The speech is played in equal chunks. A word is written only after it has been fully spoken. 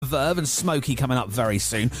Verve and Smokey coming up very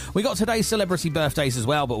soon. We got today's celebrity birthdays as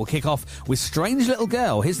well, but we'll kick off with Strange Little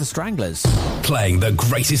Girl. Here's the Stranglers. Playing the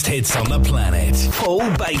greatest hits on the planet. Paul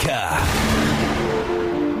Baker.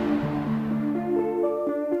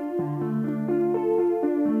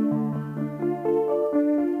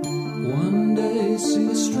 One day, see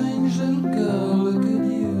a strange little girl look at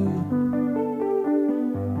you.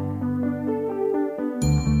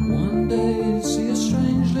 One day, see a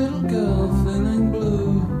strange little girl feeling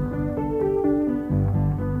blue.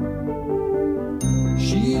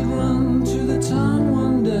 She'd run to the town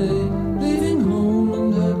one day, leaving home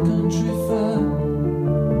and her country fair.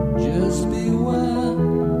 Just beware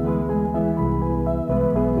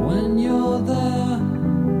when you're there,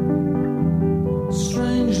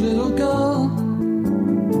 strange little girl.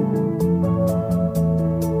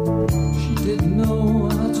 She didn't know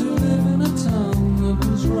how to live in a town that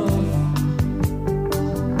was rough.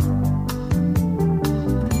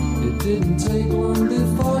 It didn't take long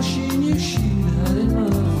before she knew she'd had enough.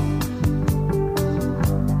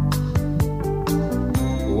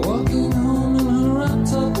 Walking home in her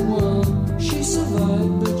wrapped up world, she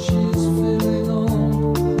survived, but she's feeling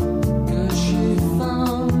old, 'cause she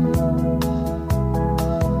found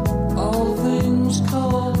all things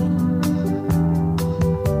cold.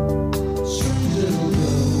 Strange little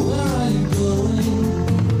girl, where are you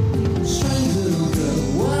going? Strange little girl,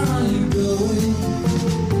 where are you going?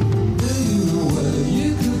 Do you know where you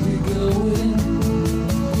could be going?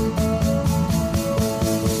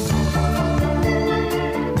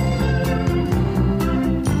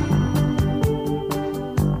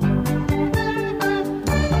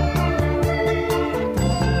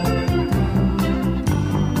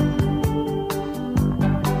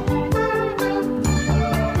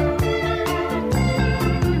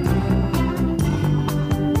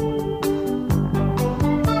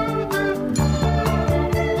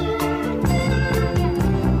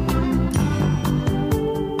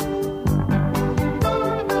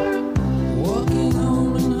 Walking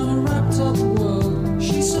home in her wrapped up world,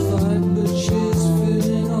 she survived, but she's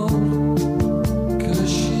feeling old, 'cause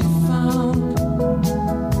she found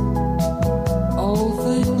all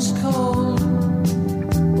things cold.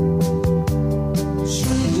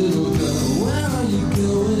 Strange little girl, where are you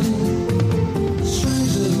going?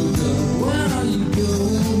 Strange little girl, where are you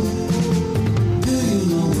going? Do you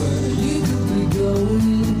know where you could be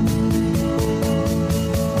going?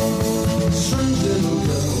 Strange little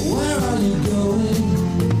girl, where are you going?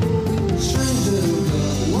 Strange little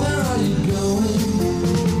girl, where are you going?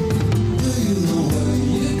 Do you know where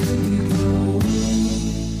you could be going?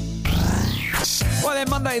 Well then,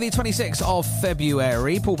 Monday the 26th of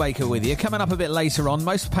February, Paul Baker with you. Coming up a bit later on,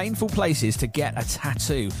 most painful places to get a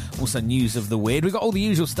tattoo. Also news of the weird. We've got all the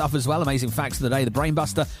usual stuff as well. Amazing facts of the day, the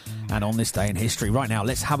Brainbuster, and on this day in history. Right now,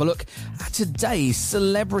 let's have a look at today's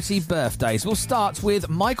celebrity birthdays. We'll start with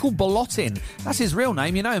Michael Bolotin. That's his real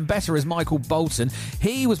name. You know him better as Michael Bolton.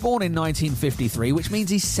 He was born in 1953, which means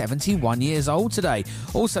he's 71 years old today.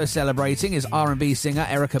 Also celebrating is R&B singer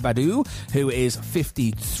Erykah Badu, who is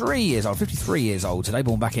 53 years old today,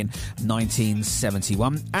 born back in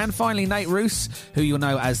 1971. And finally, Nate Roos, who you'll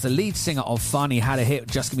know as the lead singer of Fun. He had a hit,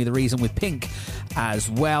 Just Give Me the Reason, with Pink as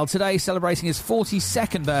well. Today, celebrating his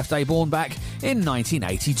 42nd birthday, born back in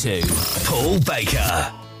 1982. Paul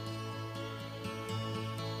Baker.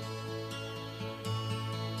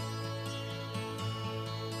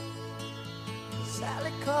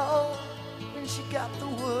 Sally called when she got the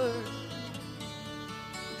word.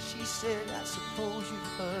 She said, I suppose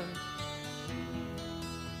you've heard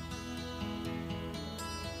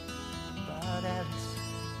about Alice.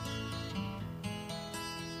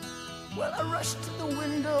 Well, I rushed to the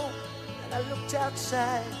window and I looked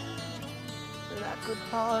outside, but I could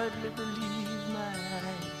hardly believe my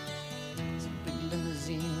eyes. As a big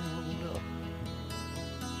limousine rolled up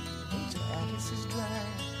into Alice's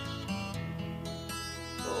drive.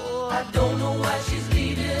 Oh, I don't know why she's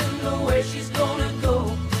leaving or where she's gonna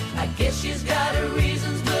go. I guess she's got her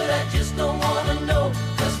reasons, but I just don't wanna know.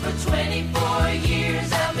 'Cause for 24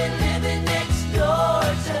 years I've been living next door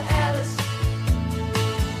to Alice.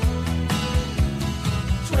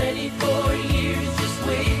 24 years just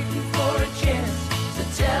waiting for a chance to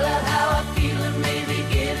tell her how I feel and maybe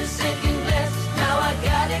get a second glance. Now I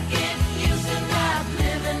gotta get used to not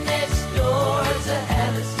living next door to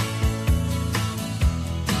Alice.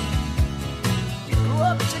 We grew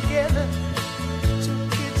up together, two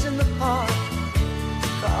kids in the park,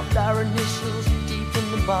 carved our initials deep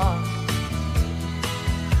in the bark.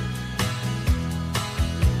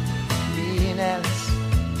 Me and Alice.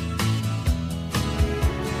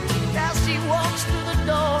 Now she walks through the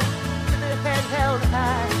door with her head held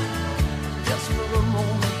high.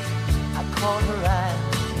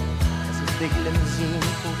 big limousine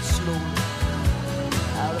pulled slowly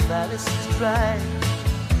out of Alice's drive.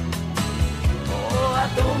 Oh, I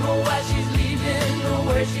don't know why she's leaving or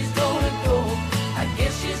where she's gonna go. I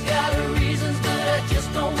guess she's got her reasons, but I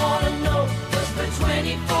just don't wanna know. 'Cause for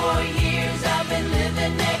 24 years I've been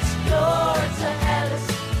living next door to Alice.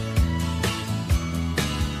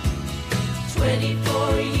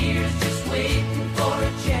 24 years just waiting for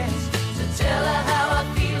a chance to tell her how I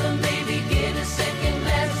feel and maybe get a second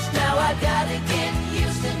glance. Now I gotta get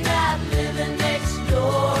used to not living next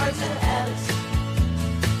door to Alice.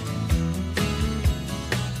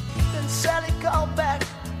 Then Sally called back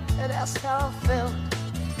and asked how I felt,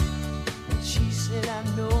 and she said I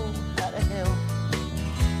know how to help.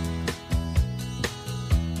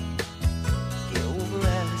 Get over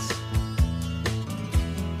Alice.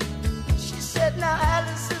 She said now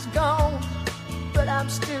Alice is gone, but I'm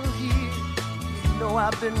still here. You know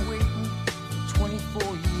I've been waiting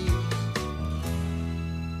 24 years.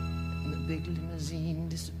 And the big limousine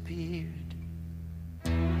disappeared.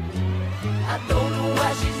 I don't know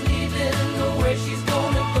why she's leaving or where she's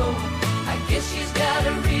gonna go. I guess she's got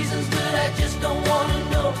her reasons, but I just don't wanna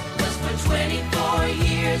know. 'Cause for 24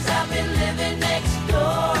 years I've been living next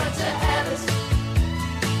door to Alice.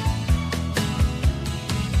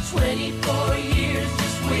 24 years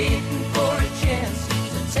just waiting for a chance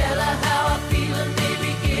to tell her how I feel and maybe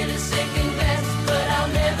get a second glance. But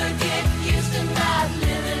I'll never get used to not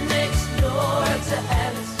living next door to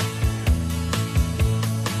Alice.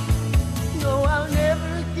 No, I'll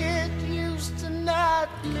never get used to not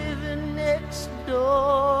living next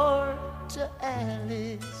door to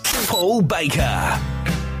Alice. Paul Baker.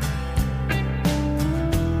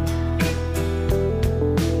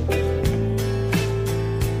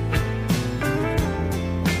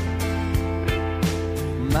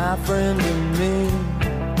 My friend and me,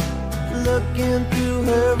 looking through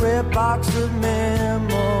her red box of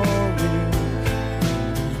memories.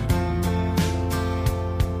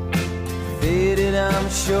 Faded, I'm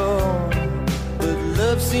sure, but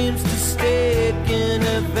love seems to stick in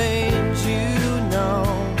her veins, you know.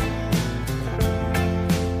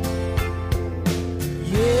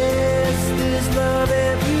 Yes, there's love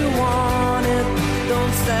if you want it.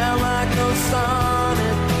 Don't sound like no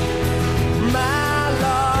sonnet, my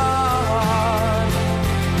Lord.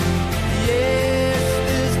 Yes,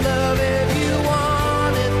 there's love if you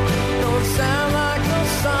want it. Don't sound like no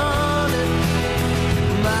sonnet,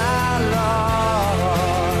 my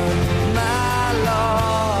Lord, my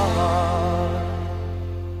Lord.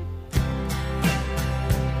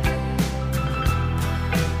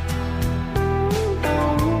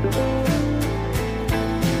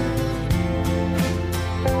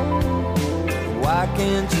 Why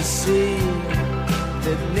can't you see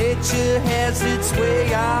that nature has its way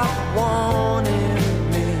of wanting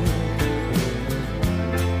me?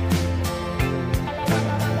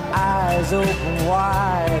 Eyes open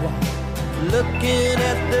wide, looking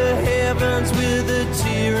at the heavens with a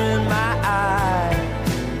tear in my eye.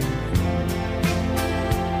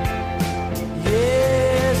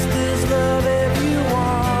 Yes, there's love if you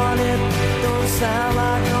want it. Don't sound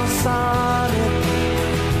like no sonnet,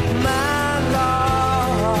 my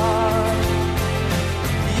Lord.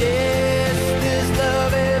 Yes, there's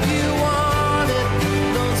love if you want it.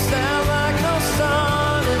 Don't sound like no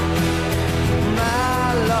sonnet, my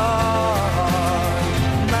Lord,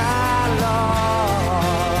 my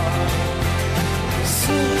Lord.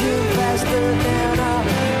 Sinking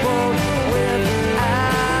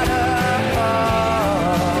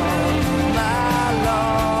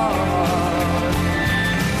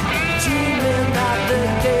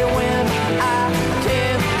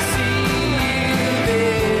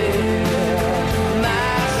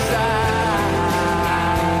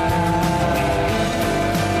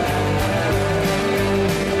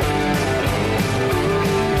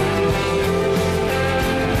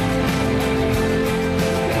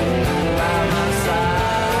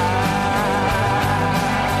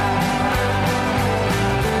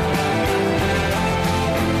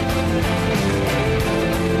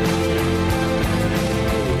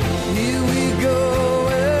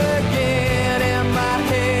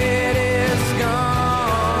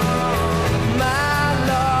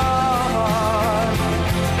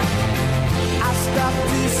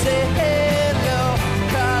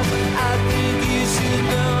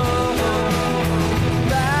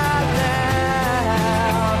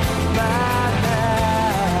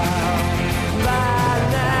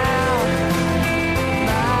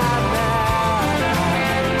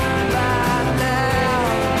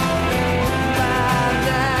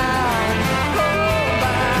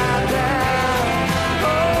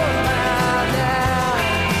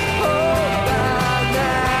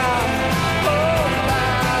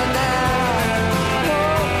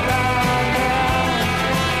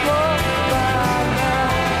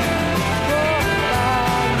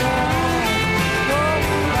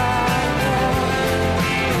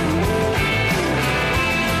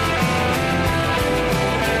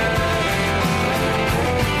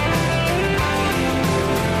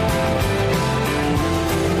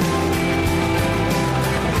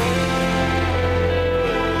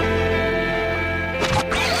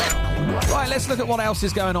look at what else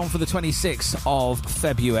is going on for the 26th of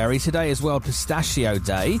February. Today is World Pistachio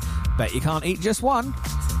Day. Bet you can't eat just one.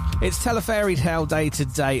 It's Telefairy Tale Day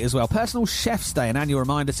today as well. Personal Chef's Day, an annual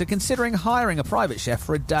reminder to considering hiring a private chef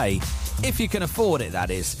for a day. If you can afford it,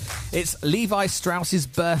 that is. It's Levi Strauss's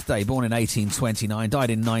birthday, born in 1829,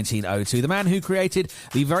 died in 1902. The man who created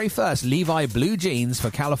the very first Levi blue jeans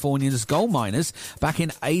for California's gold miners back in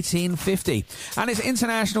 1850. And it's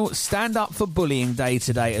International Stand Up for Bullying Day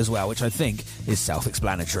today as well, which I think is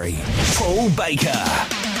self-explanatory. Paul Baker.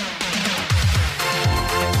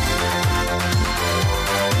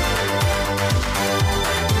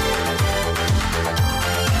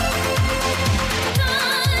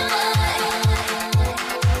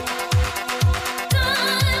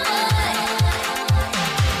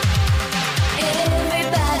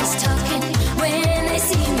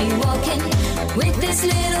 This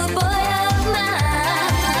little boy of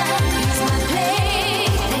mine, he's my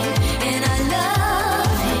plaything, and I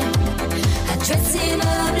love him. I dress him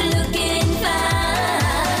up looking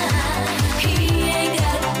fine. He ain't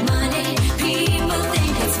got money, people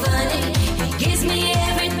think it's funny. He gives me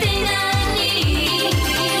everything I need.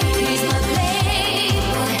 He's my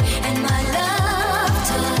playboy and my love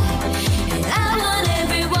toy, and I want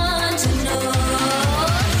everyone to know.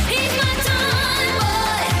 He's my toy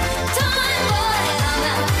boy, toy boy.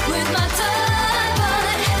 With my toy boy.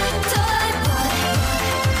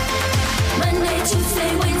 Monday,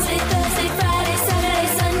 Tuesday, Wednesday, Thursday, Friday, Saturday,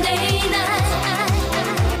 Sunday night.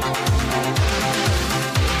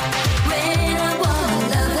 When I want a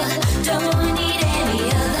lover, don't need any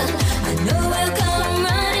other. I know he'll come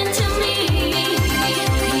running to me.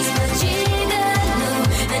 He's my gigolo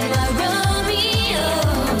and my Romeo,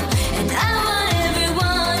 and I want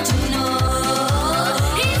everyone to know.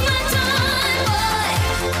 He's my toy boy,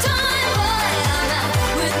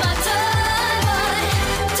 with my toy boy.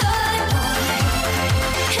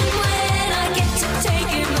 And when I get to take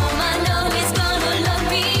him home, I know he's gonna love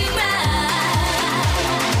me right.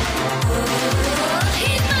 Oh,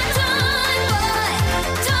 he's my toy boy.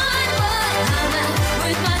 I'm out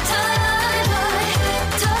with my toy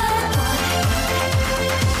boy.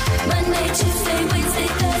 Monday, Tuesday, Wednesday,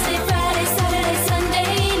 Thursday, Friday, Saturday,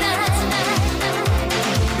 Sunday night.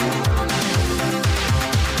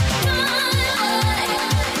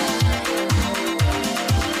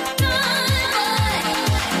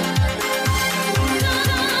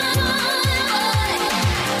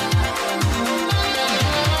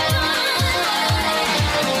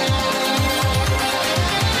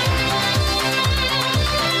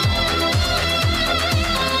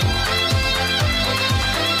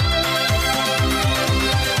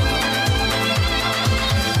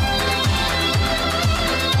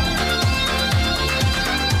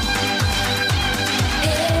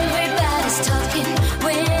 Everybody's talking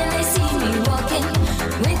when they see me walking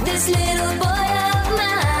with this little boy of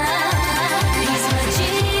mine. He's my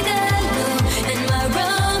gigolo and my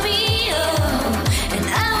Romeo, and I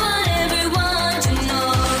want everyone to know.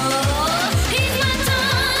 He's my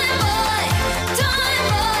toy boy.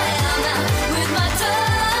 I'm out with my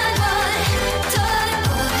toy boy.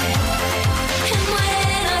 And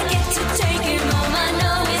when I get to take him home, I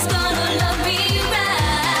know he's gonna love me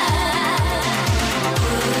right.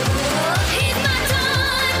 He's my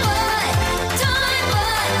toy boy.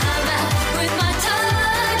 I'm out with my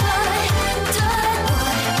toy boy.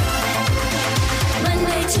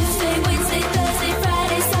 Monday, Tuesday, Wednesday, Thursday,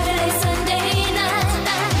 Friday, Saturday, Sunday night.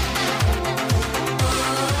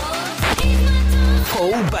 He's my toy.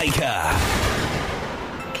 Paul Baker.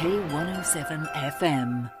 K107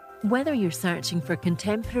 FM. Whether you're searching for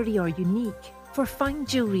contemporary or unique, for fine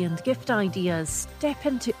jewellery and gift ideas, step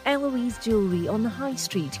into Eloise Jewellery on the High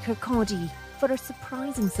Street, Kirkcaldy, for a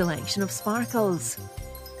surprising selection of sparkles.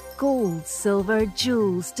 Gold, silver,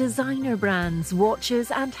 jewels, designer brands,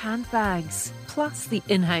 watches and handbags, plus the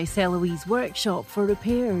in-house Eloise workshop for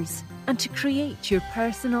repairs, and to create your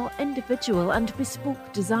personal, individual and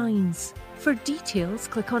bespoke designs. For details,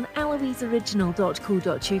 click on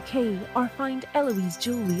eloiseoriginal.co.uk or find Eloise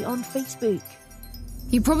Jewellery on Facebook.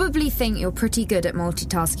 You probably think you're pretty good at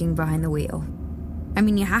multitasking behind the wheel. I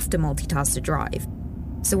mean, you have to multitask to drive.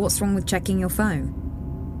 So what's wrong with checking your phone?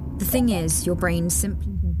 The thing is, your brain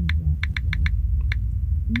simply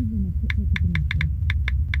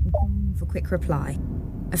for quick reply,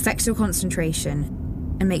 affects your concentration,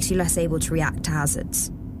 and makes you less able to react to hazards.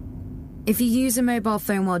 If you use a mobile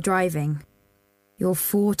phone while driving, you're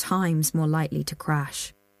 4 times more likely to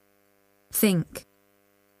crash. Think.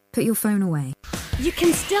 Put your phone away. You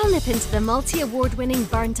can still nip into the multi-award-winning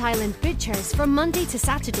Burnt Island Butchers from Monday to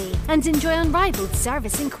Saturday and enjoy unrivaled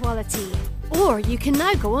service and quality. Or you can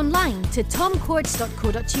now go online to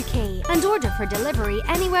tomcourts.co.uk and order for delivery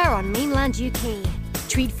anywhere on mainland UK.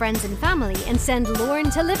 Treat friends and family and send Lauren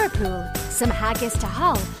to Liverpool, some haggis to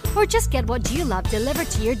Hull, or just get what you love delivered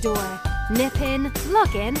to your door. Nip in,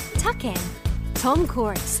 log in, tuck in. Tom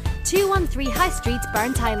Courts, 213 High Street,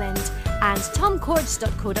 Burnt Island, and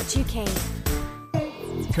tomcourts.co.uk.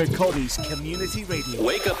 Kirkcaldy's Community Radio.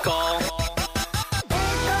 Wake up call.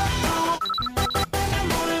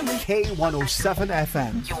 K107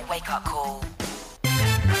 FM. Your wake-up call.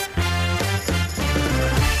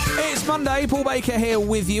 It's Monday, Paul Baker here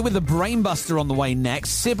with you with the Brainbuster on the way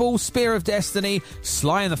next. Sybil, Spear of Destiny,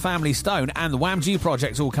 Sly and the Family Stone and the Wham Jew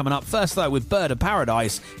Project all coming up. First though with Bird of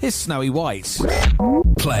Paradise, here's Snowy White.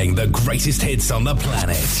 Playing the greatest hits on the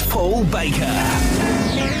planet. Paul Baker.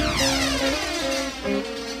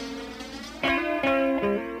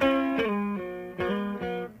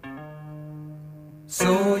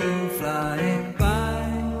 Saw you flying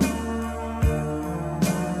by,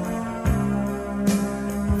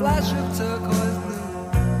 flash of turquoise blue,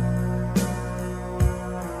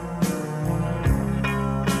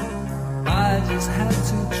 I just had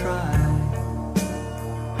to try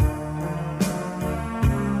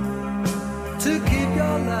to keep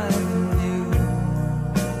your life in view.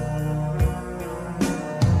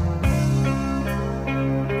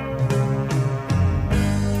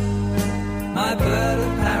 My bird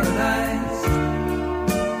of paradise,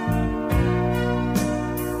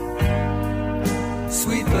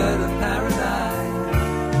 sweet bird of paradise,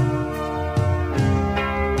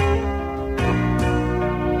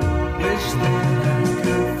 wish that I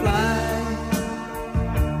could fly,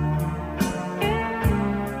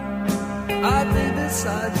 I'd be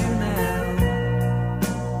beside you now,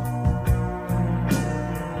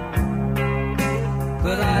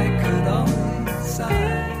 but I could only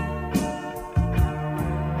sigh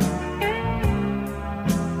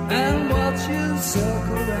and watch you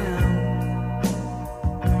circle round.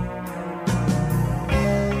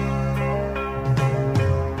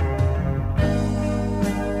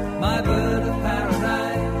 My bird of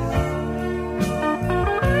paradise,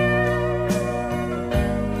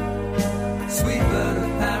 sweet bird of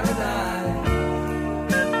paradise,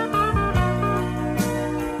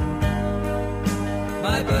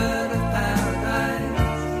 my bird of paradise,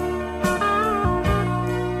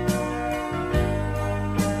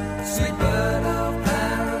 sweet bird of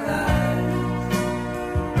paradise,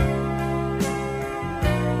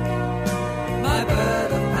 my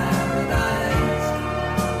bird of paradise.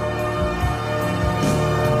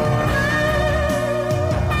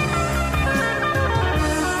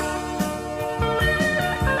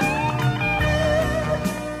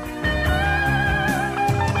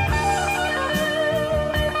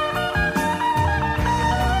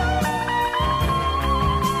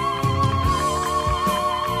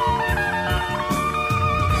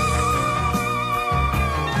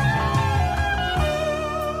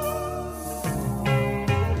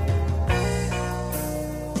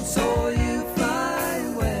 Saw you fly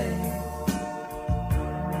away.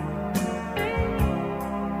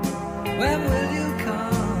 When will you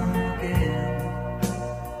come again?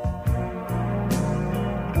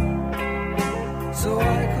 So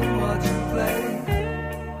I can watch you play.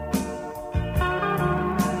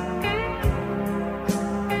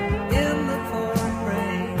 In the pouring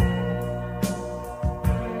rain.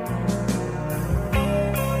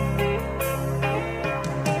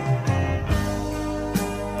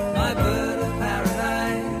 My bird of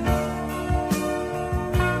paradise,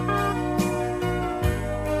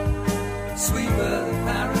 sweet bird of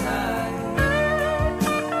paradise,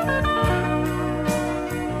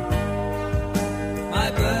 my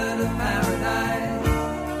bird of paradise.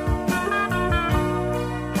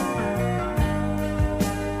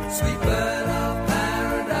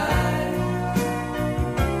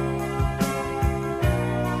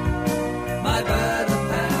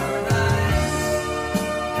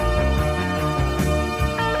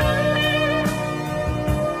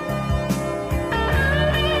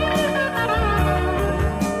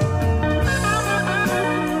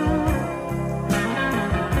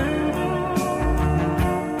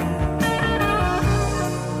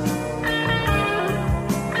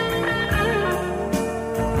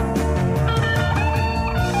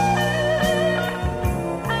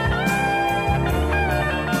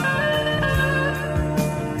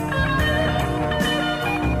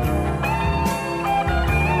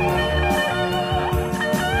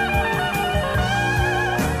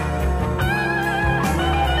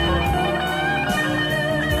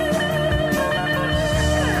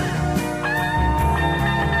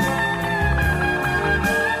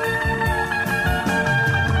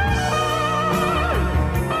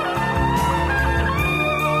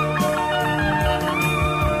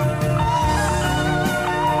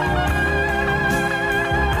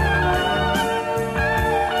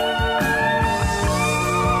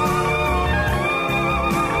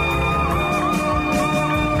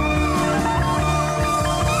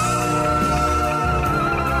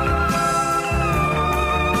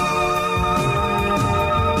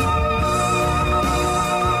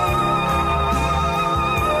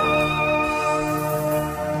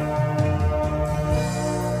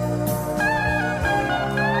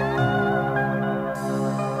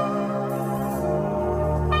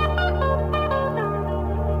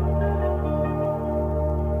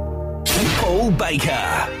 Paul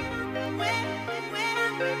Baker.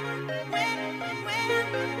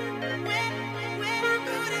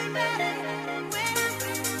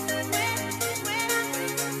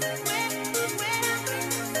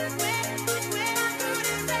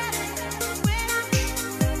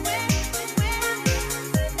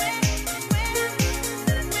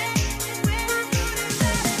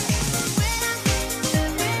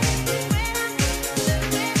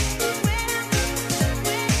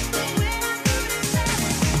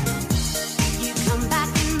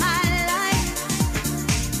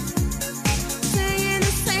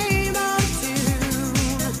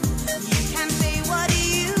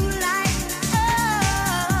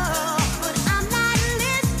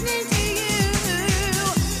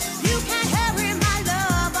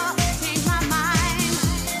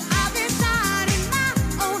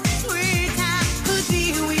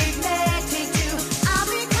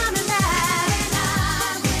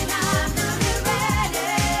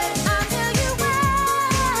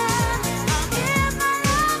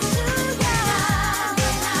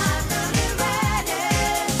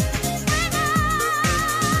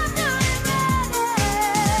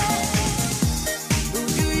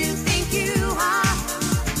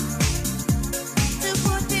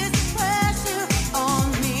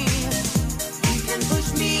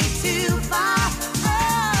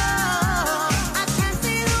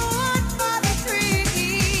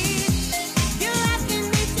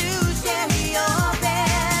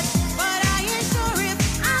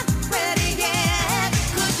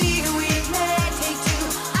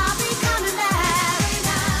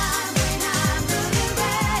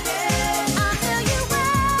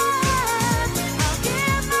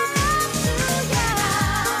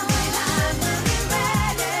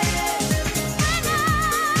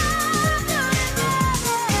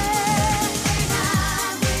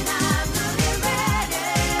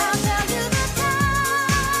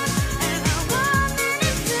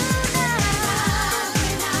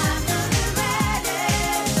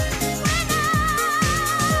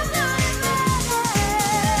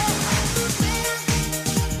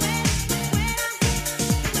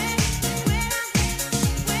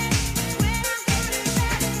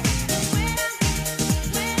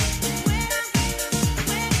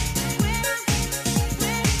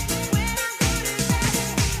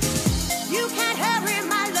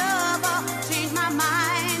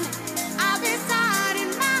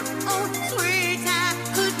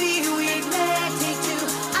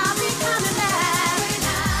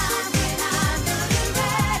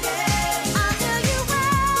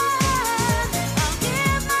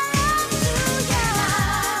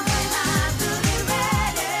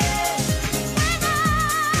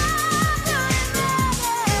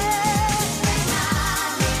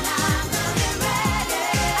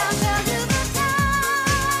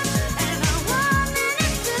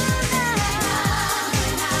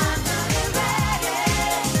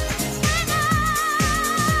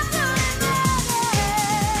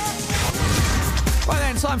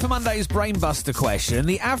 Time for Monday's Brainbuster question.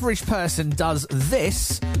 The average person does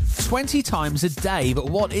this 20 times a day, but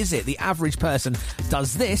what is it? The average person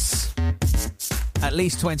does this at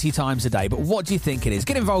least 20 times a day, but what do you think it is?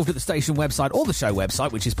 Get involved at the station website or the show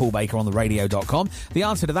website, which is paulbakerontheradio.com. The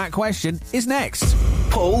answer to that question is next.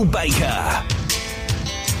 Paul Baker.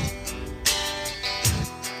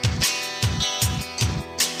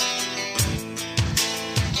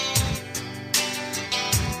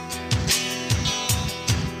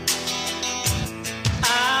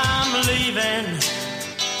 Leaving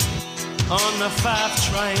on the 5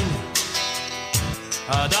 train.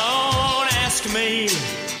 Don't ask me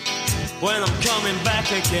when I'm coming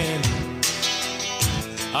back again.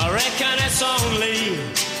 I reckon it's only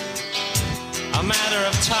a matter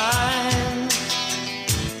of time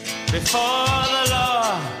before the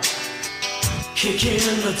law kick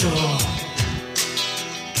in the door.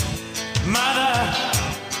 Mother,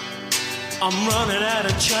 I'm running out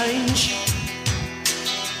of change,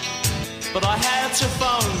 but I had to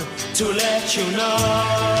phone to let you know.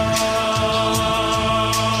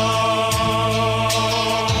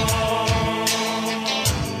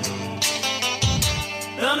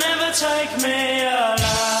 They'll never take me alive.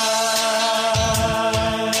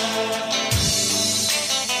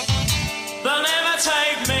 They'll never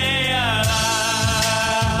take me alive.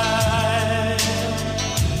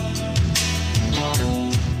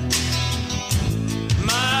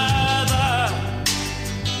 Mother,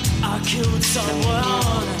 I killed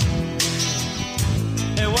someone.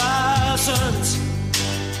 It wasn't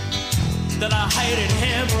that I hated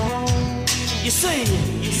him. You see,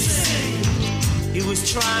 he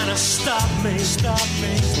was trying to stop me.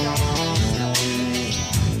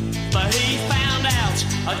 but he found out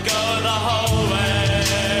I'd go the whole way.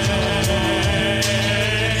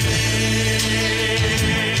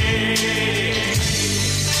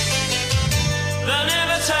 They'll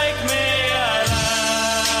never take me alive.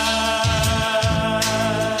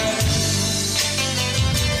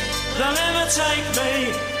 They'll never take me.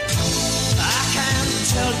 I can't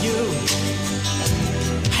tell you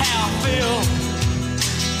how I feel.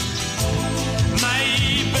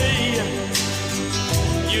 Maybe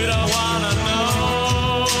you don't wanna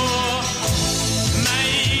know.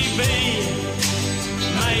 Maybe.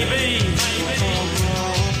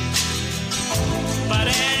 But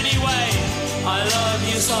anyway, I love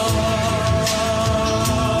you so.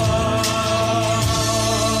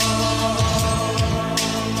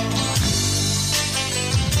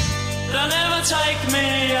 They'll never take me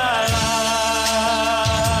alive.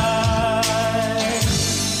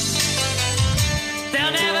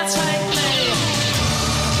 They'll never take me.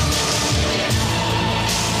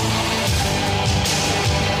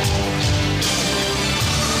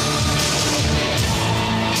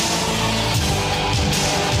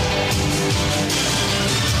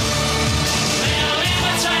 They'll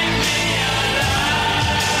never take me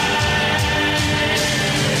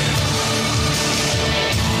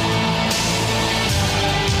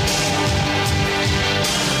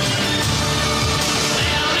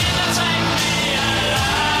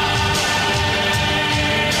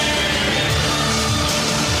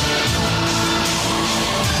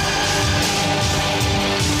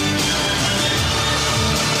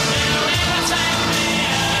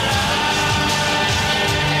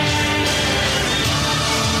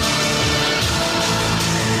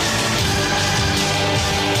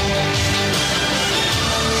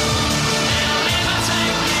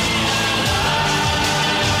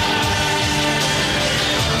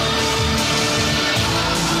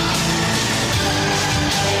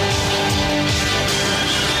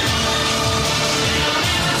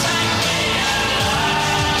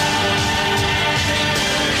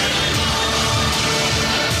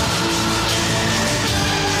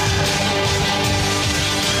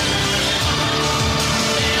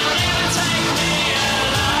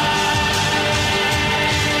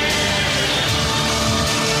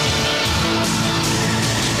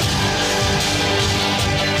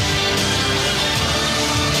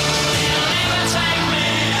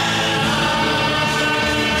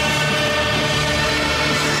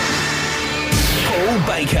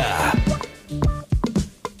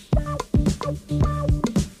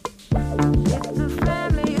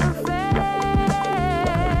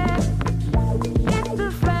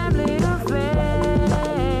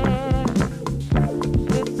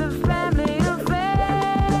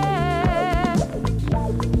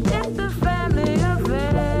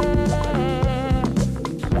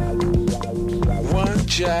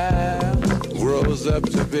child grows up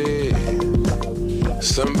to be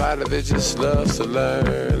somebody that just loves to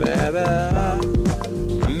learn, and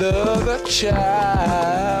another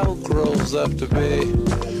child grows up to be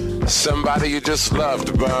somebody you just love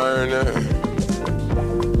to burn.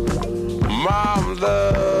 Mom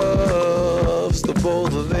loves the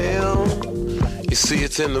both of them. You see,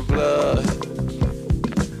 it's in the blood.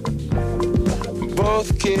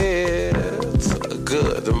 Both kids are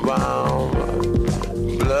good and bomb.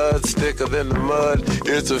 Blood's thicker than the mud.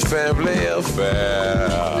 It's a family affair.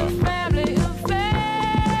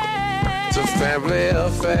 It's a family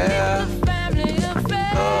affair.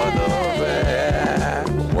 Oh, no bad.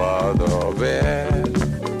 Oh, no bad.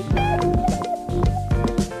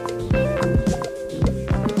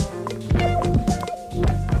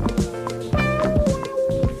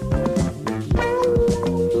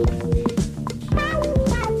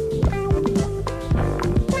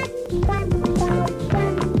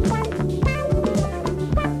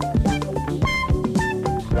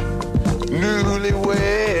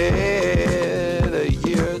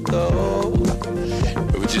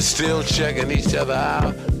 Still checking each other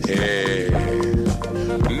out. Hey,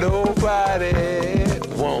 nobody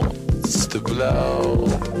wants to blow.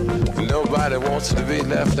 Nobody wants to be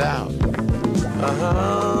left out.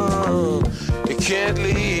 You can't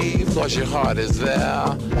leave cause your heart is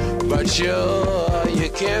there. But you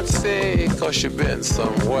can't stay cause you've been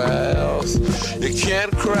somewhere else. You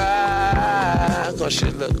can't cry cause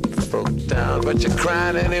you look broke down. But you're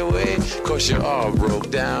crying anyway cause you're all broke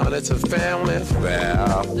down. It's a family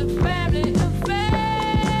affair.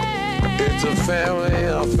 It's a family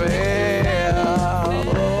affair.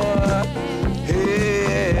 Oh,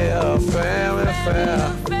 yeah, family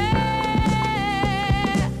affair.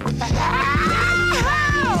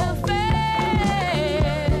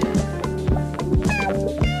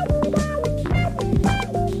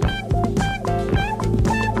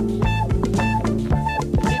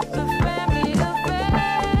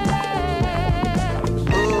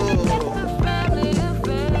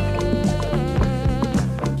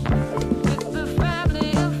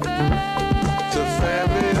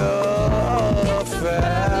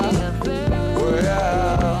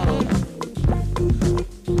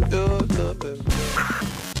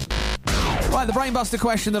 brainbuster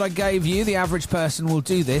question that I gave you. The average person will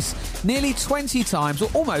do this nearly 20 times, or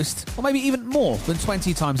almost, or maybe even more than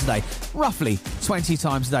 20 times a day. Roughly 20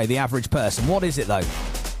 times a day, the average person. What is it, though?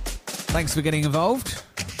 Thanks for getting involved.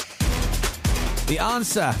 The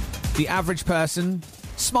answer, the average person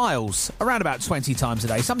smiles around about 20 times a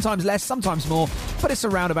day. Sometimes less, sometimes more, but it's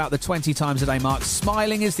around about the 20 times a day mark.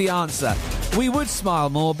 Smiling is the answer. We would smile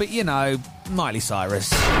more, but you know, Miley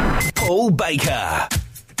Cyrus. Paul Baker.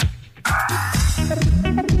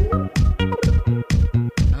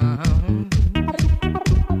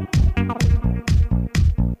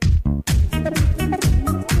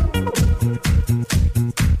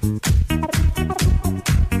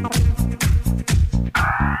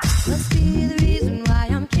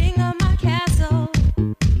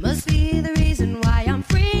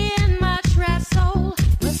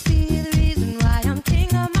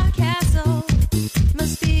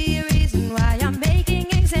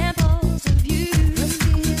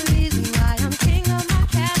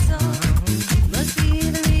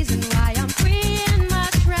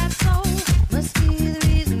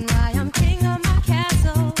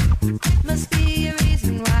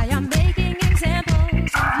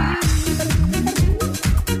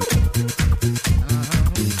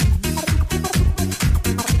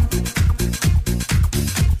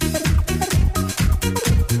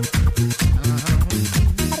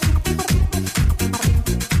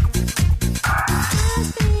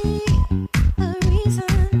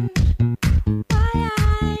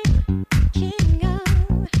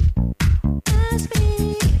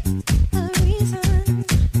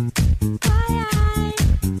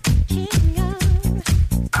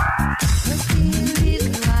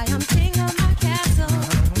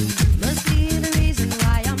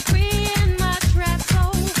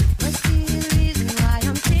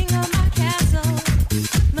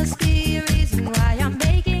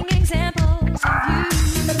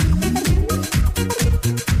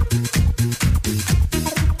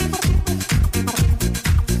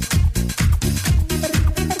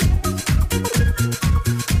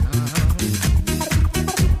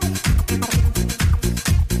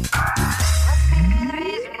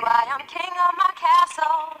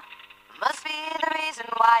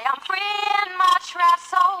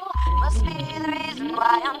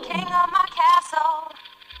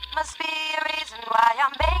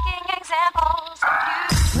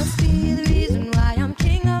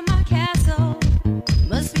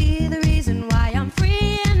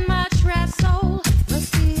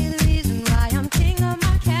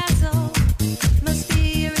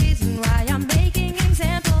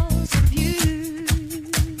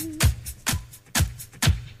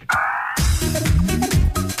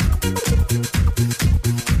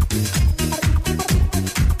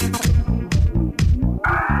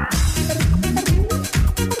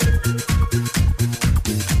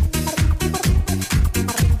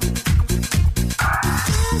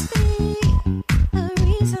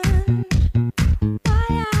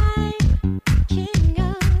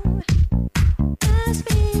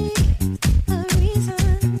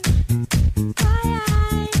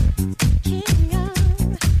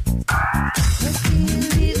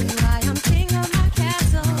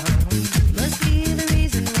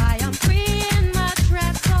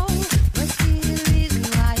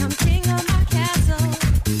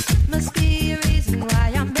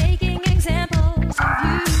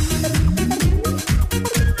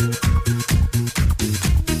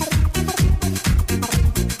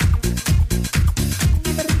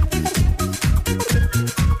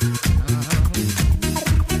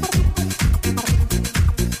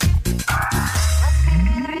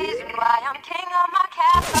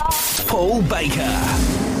 Paul Baker.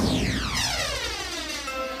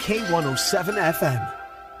 K107 FM.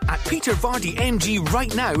 At Peter Vardy MG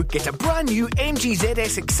right now, get a brand new MG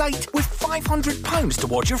ZS Excite with £500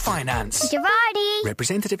 towards your finance. Peter Vardy.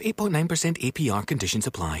 Representative 8.9% APR, conditions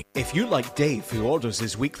apply. If you're like Dave, who orders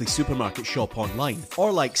his weekly supermarket shop online,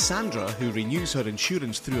 or like Sandra, who renews her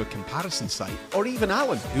insurance through a comparison site, or even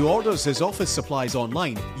Alan, who orders his office supplies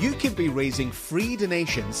online, you can be raising free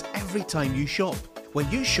donations every time you shop. When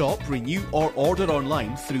you shop, renew or order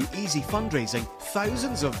online through Easy Fundraising,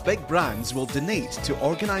 thousands of big brands will donate to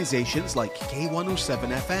organisations like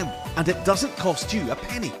K107 FM. And it doesn't cost you a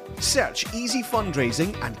penny. Search Easy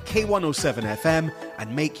Fundraising and K107 FM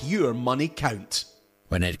and make your money count.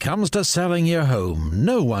 When it comes to selling your home,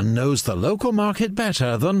 no one knows the local market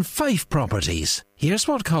better than Fife Properties. Here's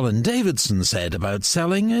what Colin Davidson said about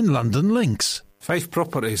selling in London Links. Fife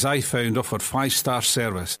Properties, I found, offered 5-star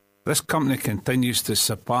service. This company continues to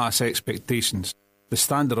surpass expectations. The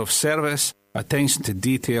standard of service, attention to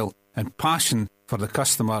detail and passion for the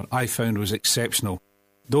customer I found was exceptional.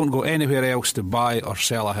 Don't go anywhere else to buy or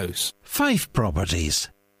sell a house. Fife Properties,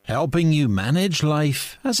 helping you manage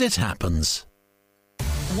life as it happens.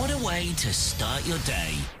 What a way to start your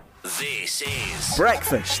day. This is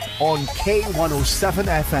Breakfast on K107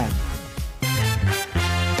 FM.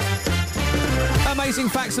 Amazing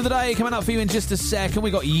facts of the day coming up for you in just a second.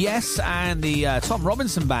 We got Yes and the Tom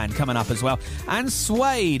Robinson Band coming up as well, and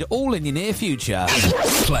Suede, all in your near future.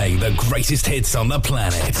 Playing the greatest hits on the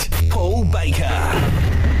planet. Paul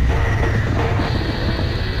Baker.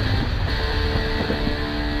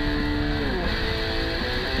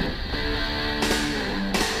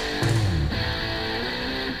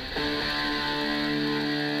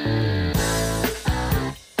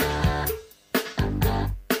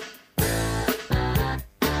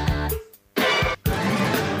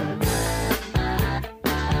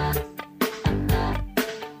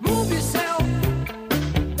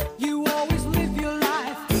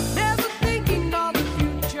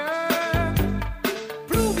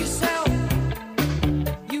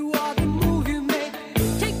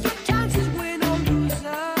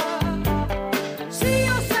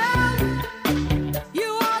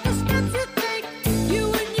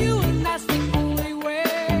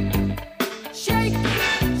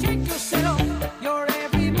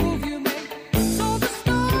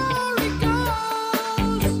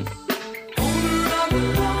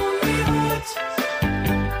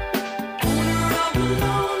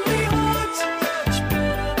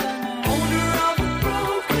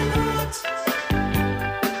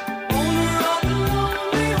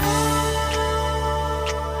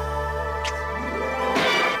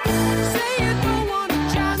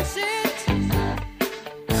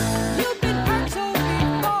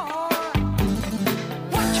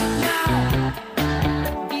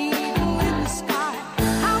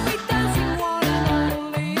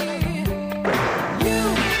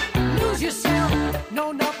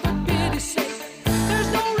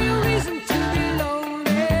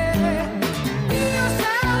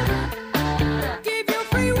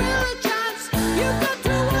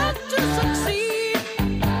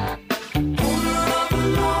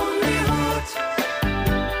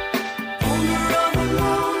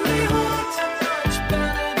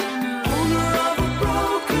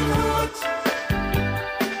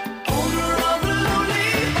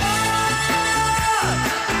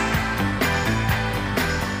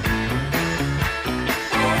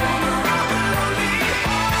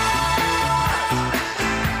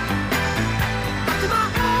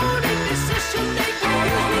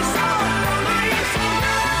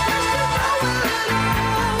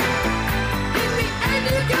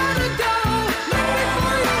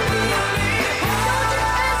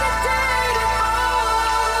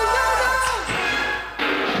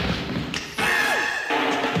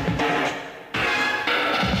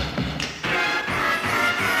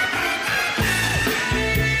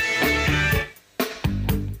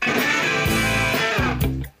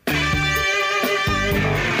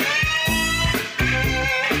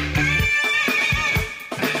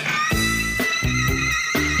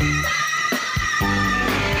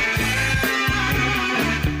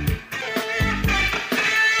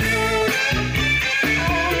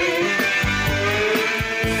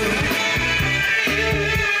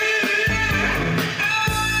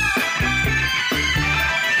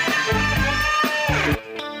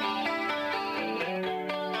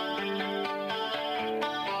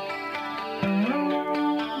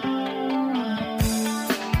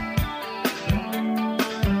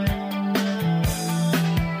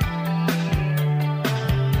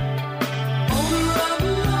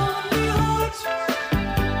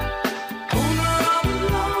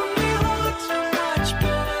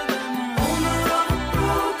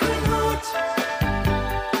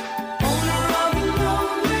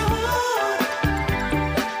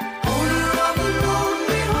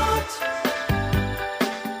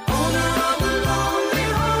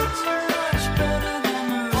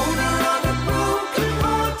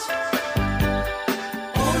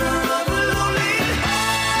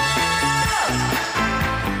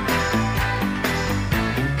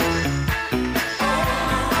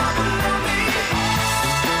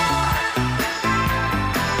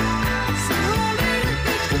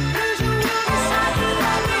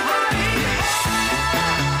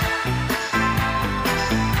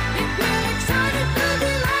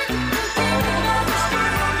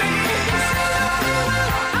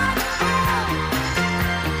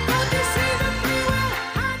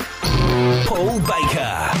 Paul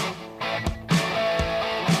Baker.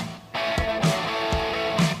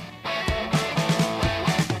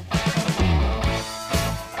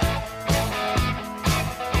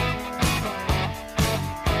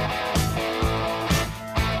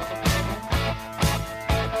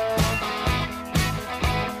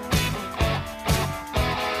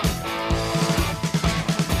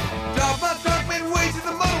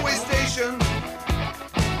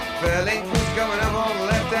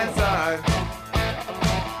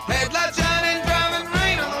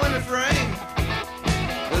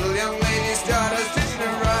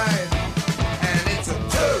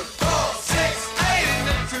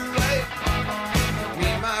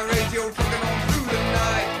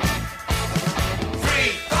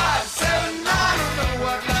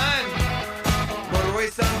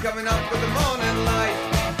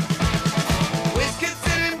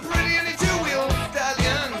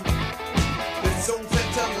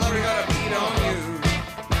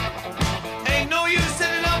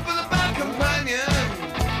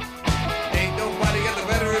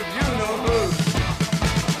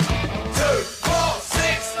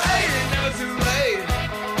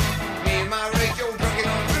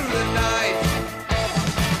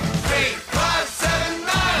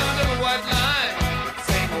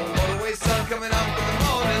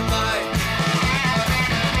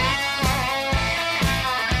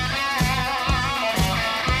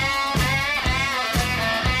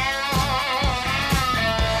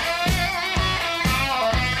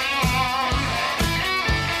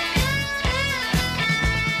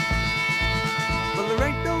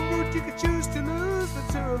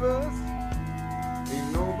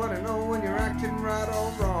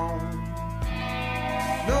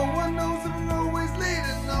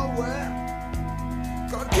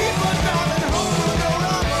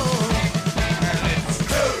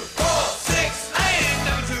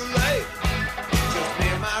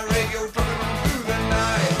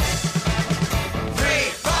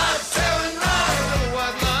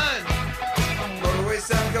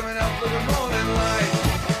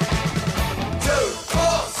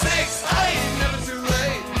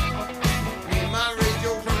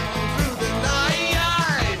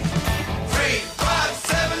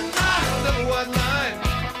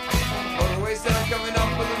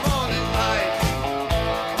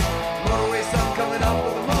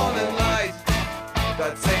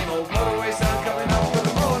 Same old motorway sun coming up with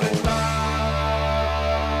the morning light.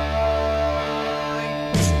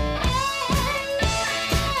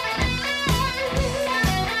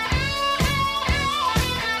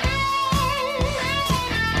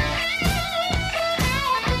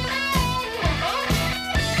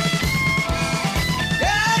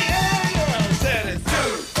 Said it's 2,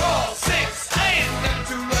 4, 6, ain't nothing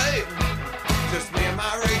too late. Just me and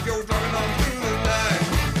my radio drumming on through the night.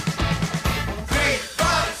 3,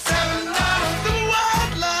 5, 7, 9 through the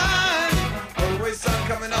white line. Always sun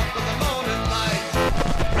coming up in the morning light.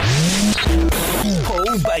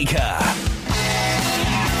 Paul Baker.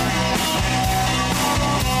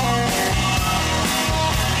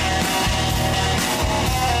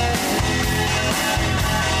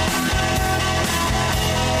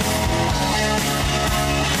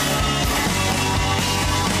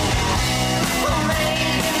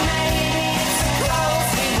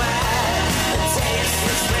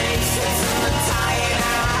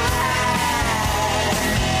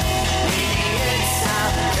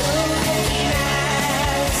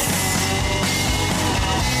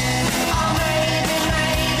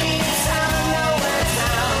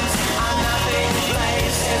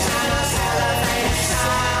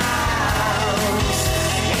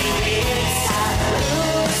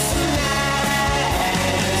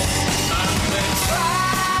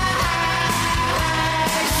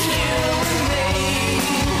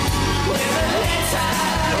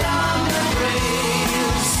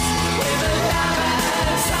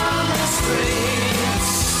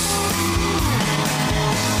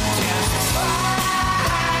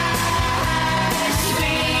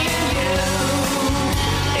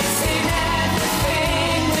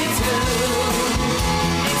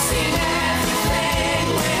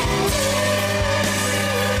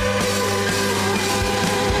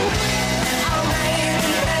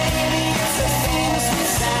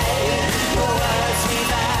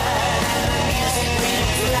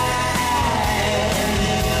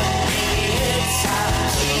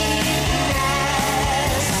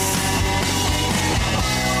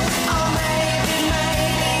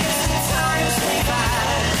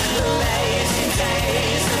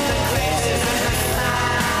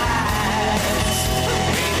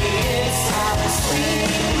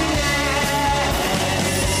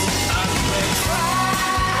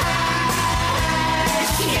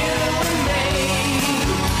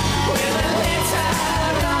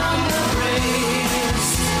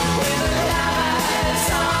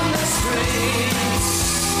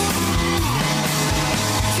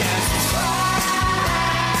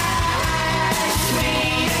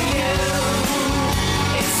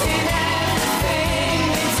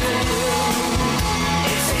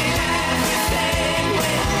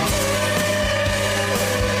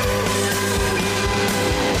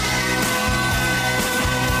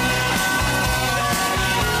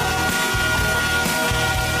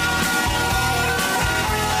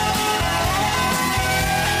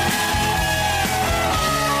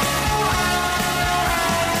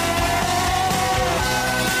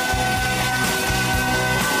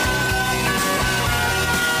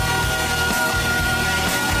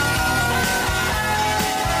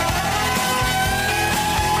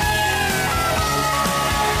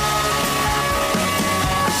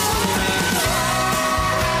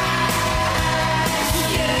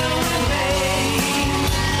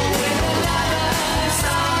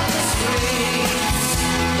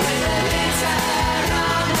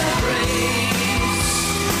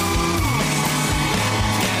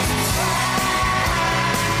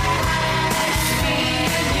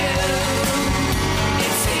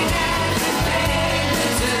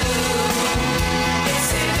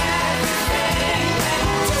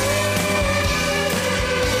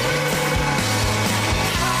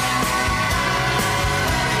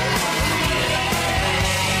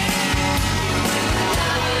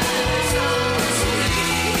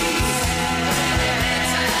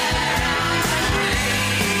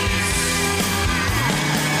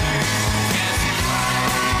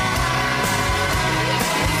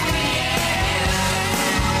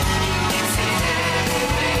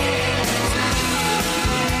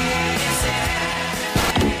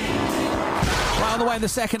 In the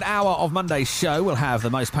second hour of Monday's show, we'll have the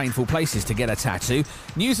most painful places to get a tattoo.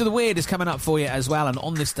 News of the Weird is coming up for you as well, and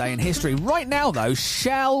on this day in history. Right now, though,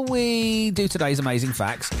 shall we do today's amazing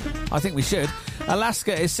facts? I think we should.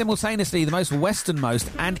 Alaska is simultaneously the most westernmost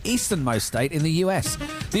and easternmost state in the US.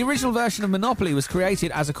 The original version of Monopoly was created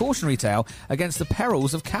as a cautionary tale against the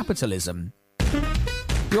perils of capitalism.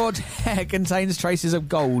 Your hair contains traces of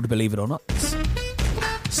gold, believe it or not.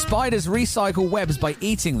 Spiders recycle webs by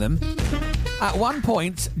eating them. At one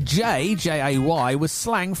point, J-A-Y, was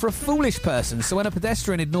slang for a foolish person, so when a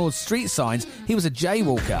pedestrian ignored street signs, he was a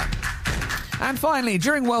jaywalker. And finally,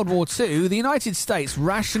 during World War II, the United States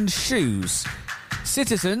rationed shoes.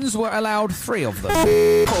 Citizens were allowed 3 of them.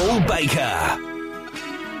 Paul Baker.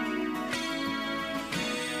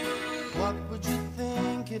 What would you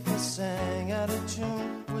think if I sang out of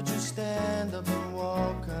tune? Would you stand up and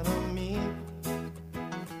walk out on me?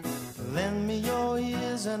 Lend me your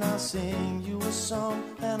ears and I'll sing you a song,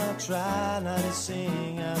 and I'll try not to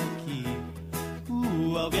sing out of key.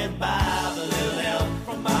 Ooh, I'll get by with a little help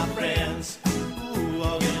from my friends. Ooh,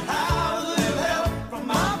 I'll get high with a little help from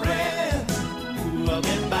my friends. Ooh, I'll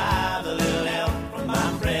get by with a little help from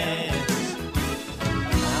my friends.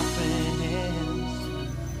 My friends.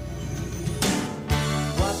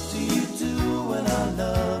 What do you do when our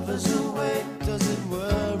love is away? Does it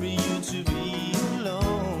worry you to be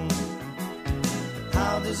alone?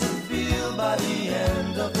 How does it feel by the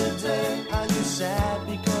end of the day? Are you sad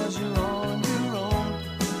because you're on your own?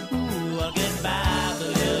 Ooh, I'll get by with a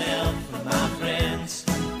little help from my friends.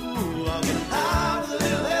 Ooh, I'll get high with a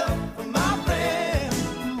little help from my friends.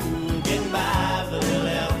 Ooh, get by with a little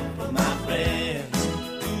help from my friends.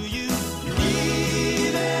 Do you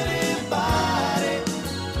need anybody?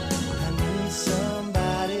 I need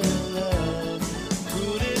somebody to love.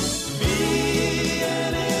 Could it be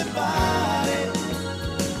anybody?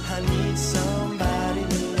 I need somebody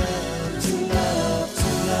to love, to love, to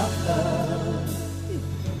love.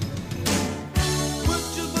 Would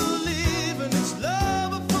you believe in this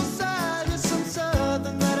love at first sight? It's so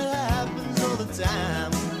certain that it happens all the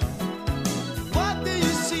time. What do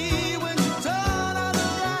you see when you turn on the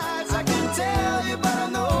lights? I can't tell you, but I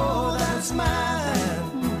know that it's mine.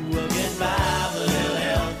 Ooh, I'll get by with a little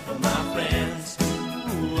help from my friends.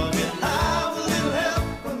 Ooh, I'll get high with a little help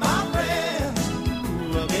from my friends.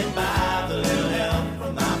 Ooh, I'll get by with a little help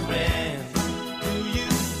from my friends. Do you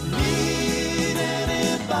need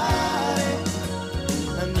anybody?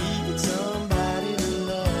 I need somebody to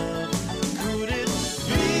love. Could it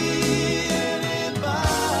be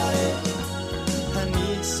anybody? I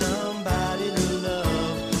need somebody to love.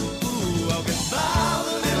 Ooh, I'll get by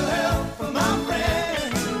with a little help from my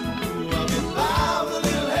friends. Ooh, I'll get by with a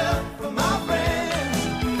little help from my friends.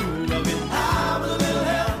 Ooh, I'll get high with a little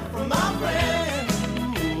help from my friends.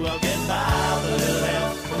 Ooh, I'll get by with a little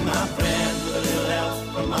help from my friends, with a little help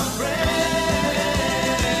from my friends.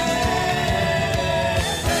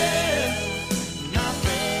 My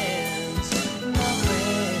friends, my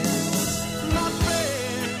friends, my friends.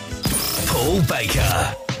 Paul Baker.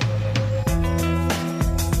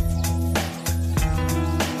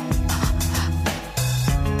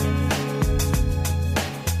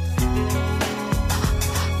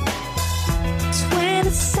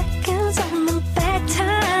 Seconds on the back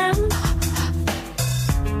time.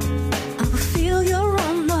 I will feel you're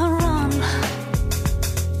on the run.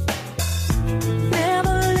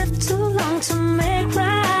 Never lived too long to make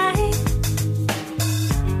right.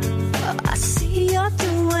 I see you're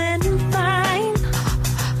doing fine.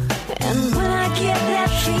 And when I get that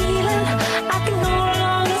feeling, I can no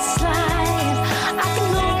longer slide. I can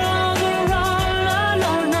no longer run,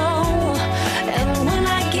 no, no. And when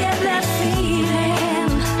I get that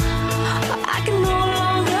feeling, I can no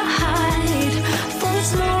longer hide, for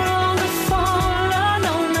it's no longer fun,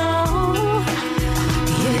 no, no.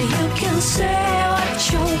 Yeah, you can say what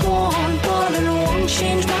you want, but it won't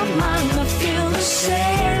change my mind. I feel the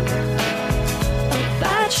same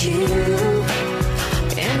about you.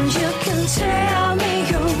 And you can tell me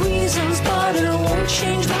your reasons, but it won't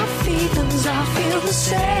change my feelings. I feel the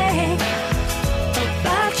same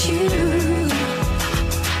about you.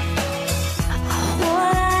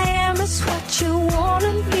 What I am is what you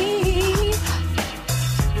wanna be.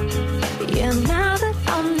 Yeah, now that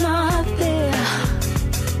I'm not there,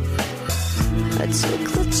 I took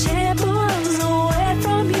the tables away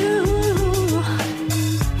from you.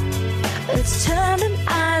 It's turning,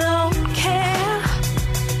 I don't care.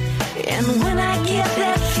 And when I get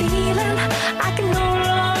that feeling, I can no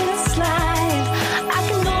longer slide. I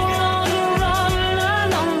can no longer run,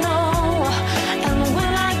 no, no. And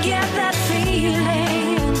when I get that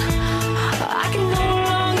feeling, I can no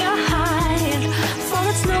longer hide, for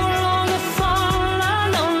it's no longer fun,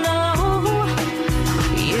 no, no.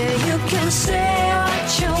 Yeah, you can say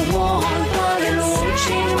what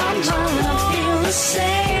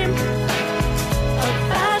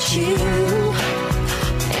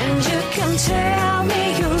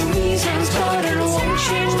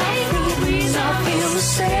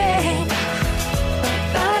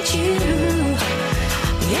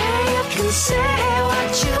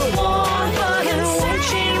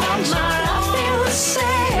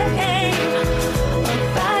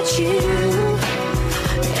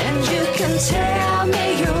tell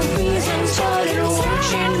me your reasons, but it won't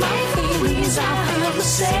change my feelings. I feel the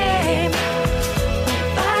same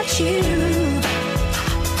about you.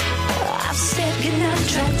 I've said goodnight,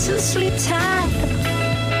 tried to sleep tight.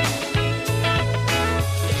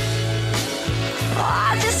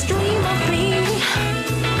 Oh, just dream of me.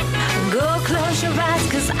 Go close your eyes,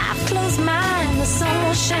 'cause I've closed mine. The sun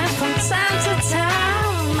will shine from time to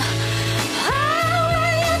time. Oh,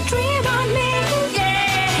 when you dream of me,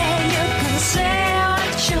 yeah, you can say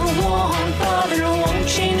what you want, but it won't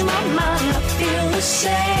change my mind. I feel the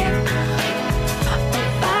same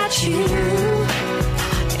about you.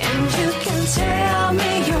 And you can tell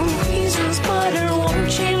me your reasons, but it won't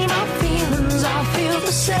change my feelings. I feel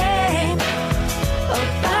the same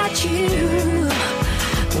about you.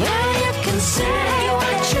 Well, you can say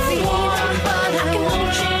what you want, but I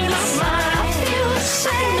won't change my mind. I feel the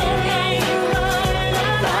same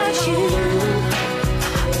about you.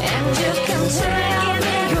 And you can tell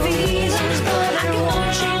me your reasons, but I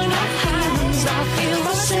won't change my feelings. I feel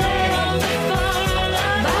the same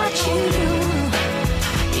about you.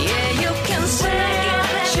 Yeah, you can say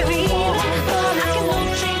what you want, but I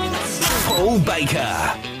won't change my mind. Paul Baker.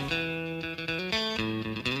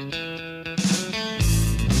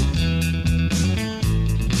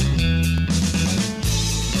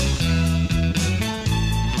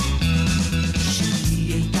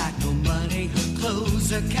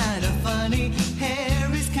 Are kind of funny,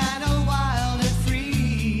 hair is kind of wild and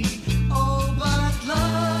free. Oh, but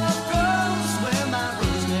love grows where my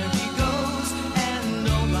rosemary goes, and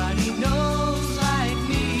nobody knows like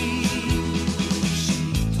me. She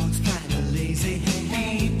talks kind of lazy,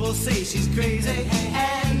 people say she's crazy,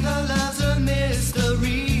 and her love's a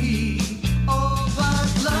mystery. Oh, but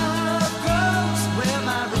love grows where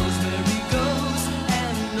my rosemary goes,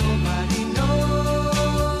 and nobody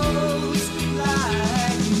knows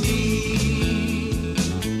like me.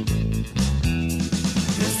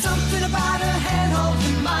 There's something about her hand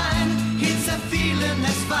holding mine. It's a feeling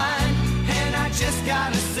that's fine, and I just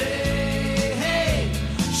gotta say, hey,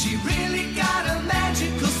 she really got a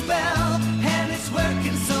magical spell, and it's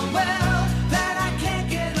working so well that I can't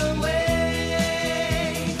get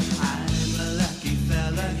away. I'm a lucky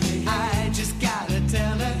fella, I just gotta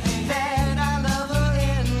tell her that I love her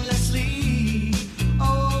endlessly.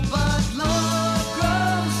 Oh, but love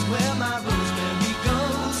grows where my rosemary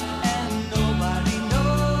goes, and nobody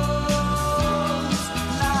knows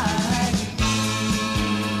like me.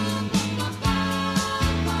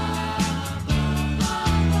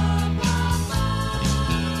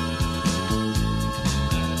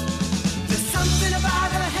 There's something about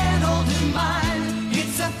her hand holding mine.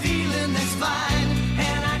 It's a feeling that's fine,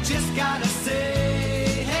 and I just gotta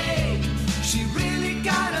say, hey, she really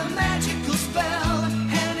got a magical spell,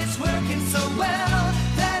 and it's working so well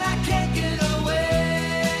that I can't get away.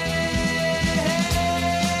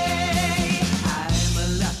 I'm a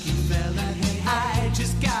lucky fella, I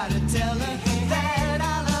just gotta tell her that I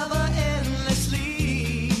love her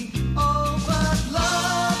endlessly. Oh, but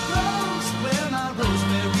love grows where my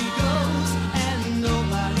rosemary goes, and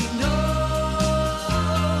nobody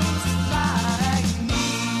knows like me.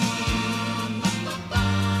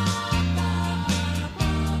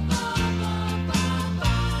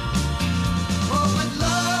 Oh, but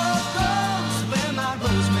love grows where my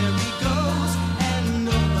rosemary goes, and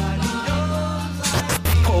nobody knows like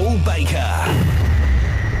me. Paul Baker.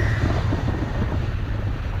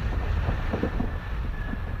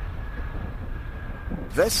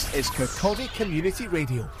 This is Kirkcaldy Community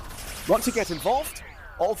Radio. Want to get involved?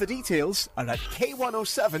 All the details are at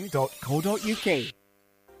k107.co.uk.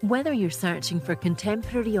 Whether you're searching for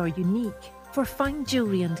contemporary or unique, for fine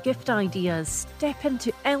jewellery and gift ideas, step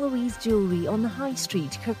into Eloise Jewellery on the High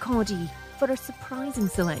Street, Kirkcaldy, for a surprising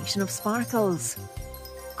selection of sparkles.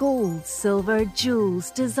 Gold, silver,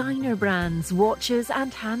 jewels, designer brands, watches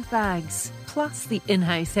and handbags, plus the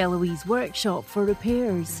in-house Eloise workshop for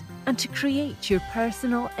repairs, and to create your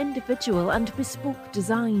personal, individual and bespoke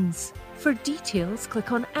designs. For details,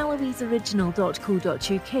 click on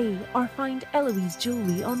eloiseoriginal.co.uk or find Eloise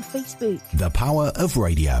Jewellery on Facebook. The power of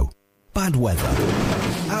radio. Bad weather.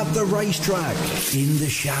 At the racetrack. In the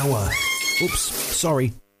shower. Oops,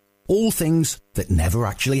 sorry. All things that never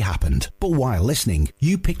actually happened. But while listening,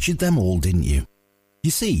 you pictured them all, didn't you? You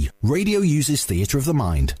see, radio uses theatre of the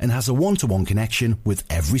mind and has a one-to-one connection with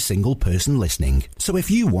every single person listening. So if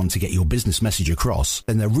you want to get your business message across,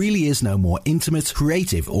 then there really is no more intimate,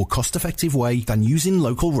 creative or cost-effective way than using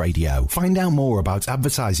local radio. Find out more about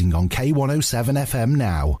advertising on K107 FM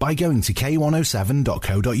now by going to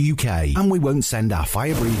k107.co.uk, and we won't send our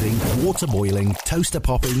fire-breathing, water-boiling,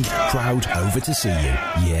 toaster-popping crowd over to see you.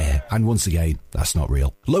 Yeah, and once again, that's not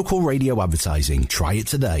real. Local radio advertising. Try it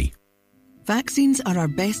today. Vaccines are our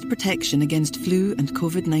best protection against flu and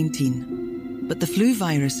COVID-19. But the flu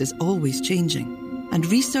virus is always changing, and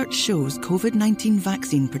research shows COVID-19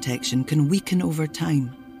 vaccine protection can weaken over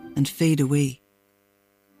time and fade away.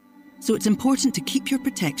 So it's important to keep your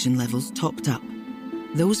protection levels topped up.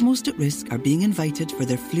 Those most at risk are being invited for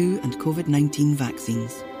their flu and COVID-19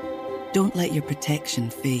 vaccines. Don't let your protection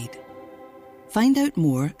fade. Find out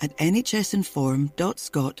more at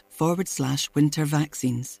nhsinform.scot/winter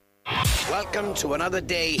vaccines. Welcome to another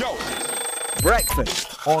day.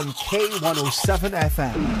 Breakfast on K107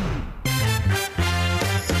 FM.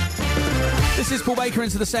 This is Paul Baker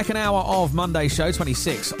into the second hour of Monday's show,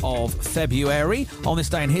 26th of February. On this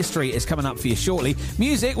day in history is coming up for you shortly.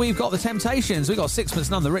 Music, we've got The Temptations, we've got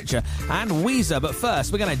Sixpence None the Richer, and Weezer. But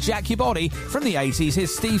first, we're going to jack your body from the 80s.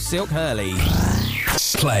 Here's Steve Silk Hurley.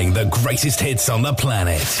 Playing the greatest hits on the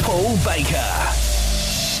planet. Paul Baker.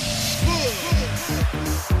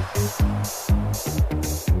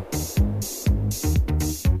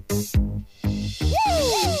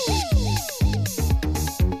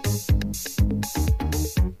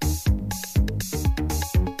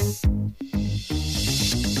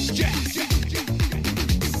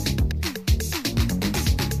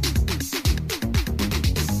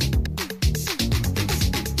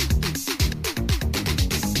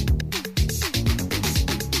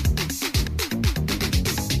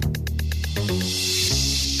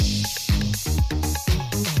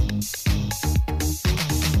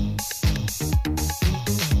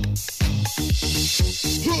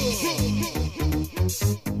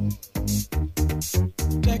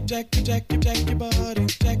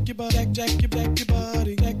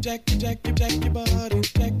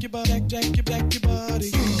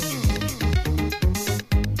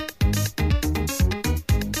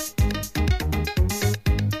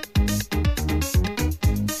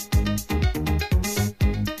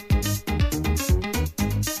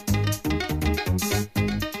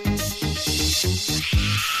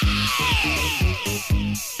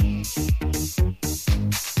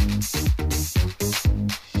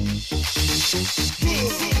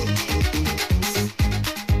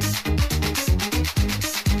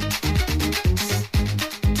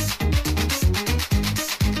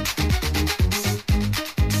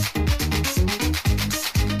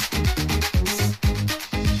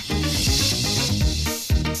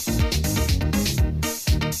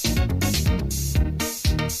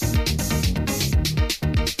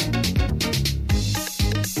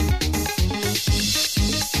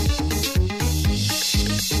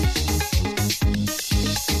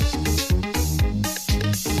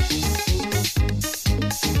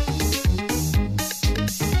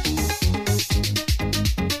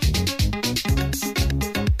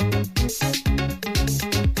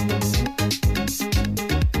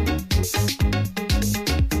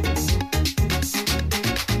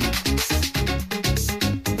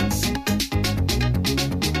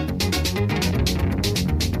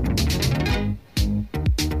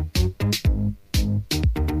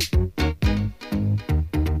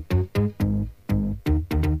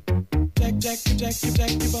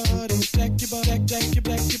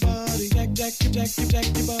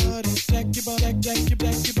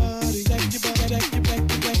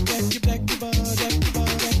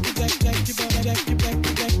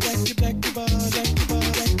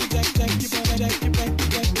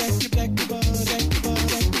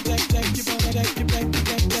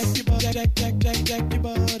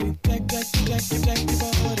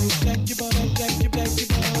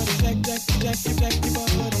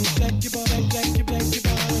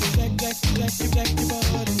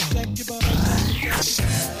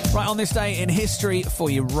 Right, on this day in history for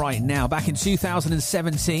you right now, back in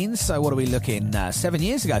 2017, so what are we looking, 7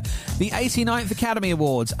 years ago, the 89th Academy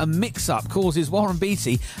Awards, a mix-up causes Warren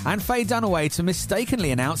Beatty and Faye Dunaway to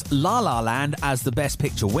mistakenly announce La La Land as the Best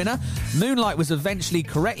Picture winner. Moonlight was eventually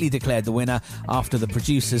correctly declared the winner after the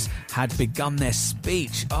producers had begun their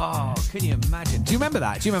speech. Oh, can you imagine? Do you remember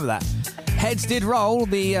that? Heads did roll.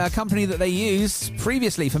 The company that they used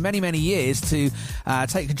previously for many, many years to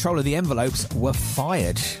take control of the envelopes were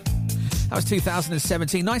fired. That was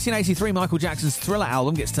 2017. 1983, Michael Jackson's Thriller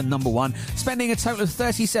album gets to number 1, spending a total of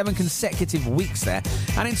 37 consecutive weeks there.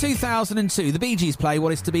 And in 2002, the Bee Gees play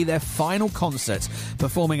what is to be their final concert,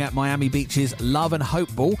 performing at Miami Beach's Love and Hope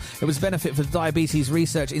Ball. It was a benefit for the Diabetes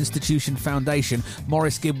Research Institution Foundation.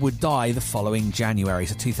 Maurice Gibb would die the following January.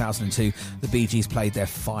 So 2002, the Bee Gees played their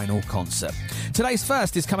final concert. Today's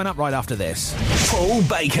first is coming up right after this. Paul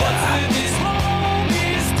Baker.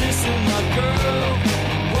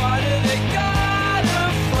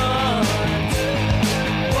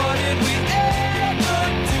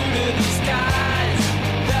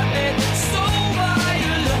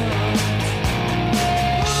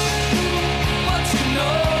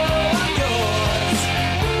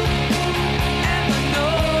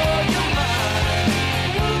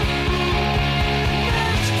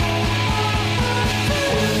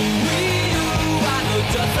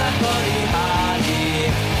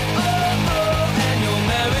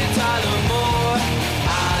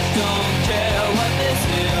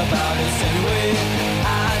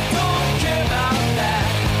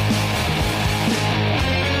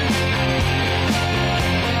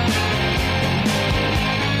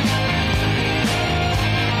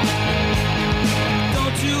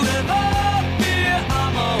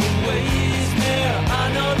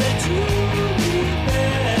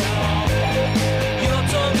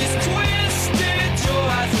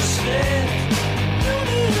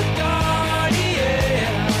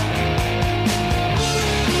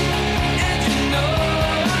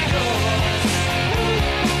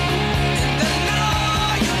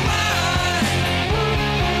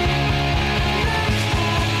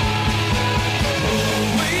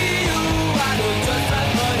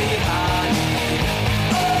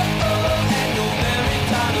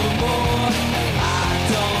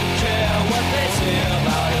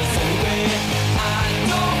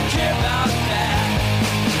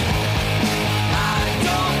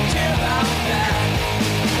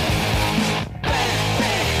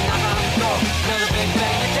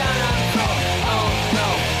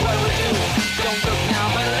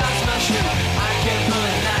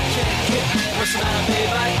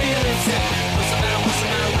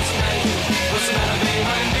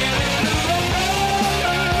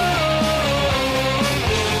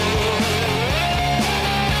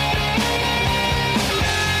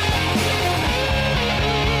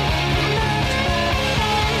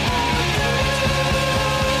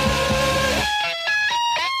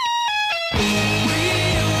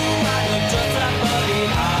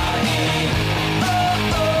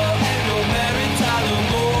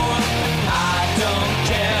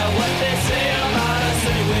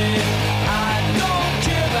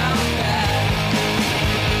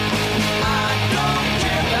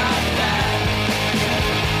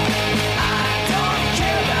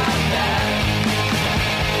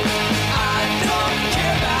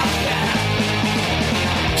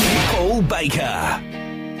 Baker.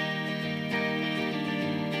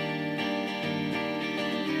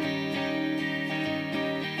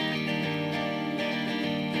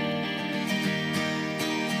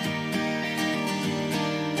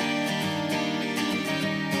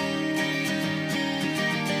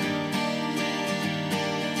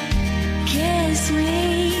 Kiss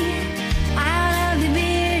me out of the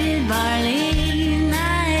bearded barley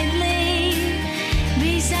nightly,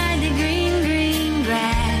 beside the green, green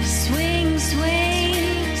grass. Swing,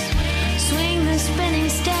 swing, swing the spinning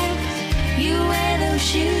step. You wear those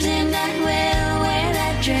shoes and I will wear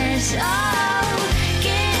that dress. Oh,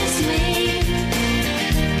 kiss me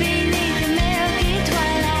beneath the milky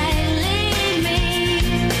twilight. Lead me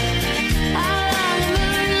out on the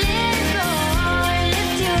moonlit floor.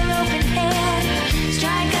 Lift your open head,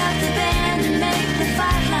 strike up the band and make the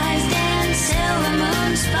fireflies dance. Silver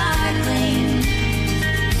moon sparkling.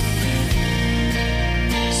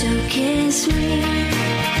 So kiss me.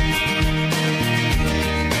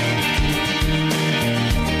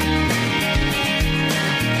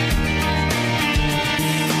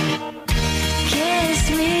 Kiss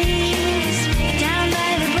me down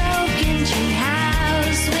by the broken tree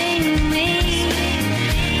house. Swing me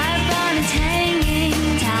up on its hanging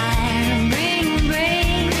tire.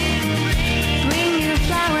 Bring your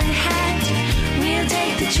flowered hat. We'll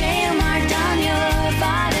take the trail marked on your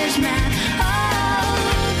father's map. Oh,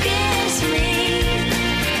 kiss me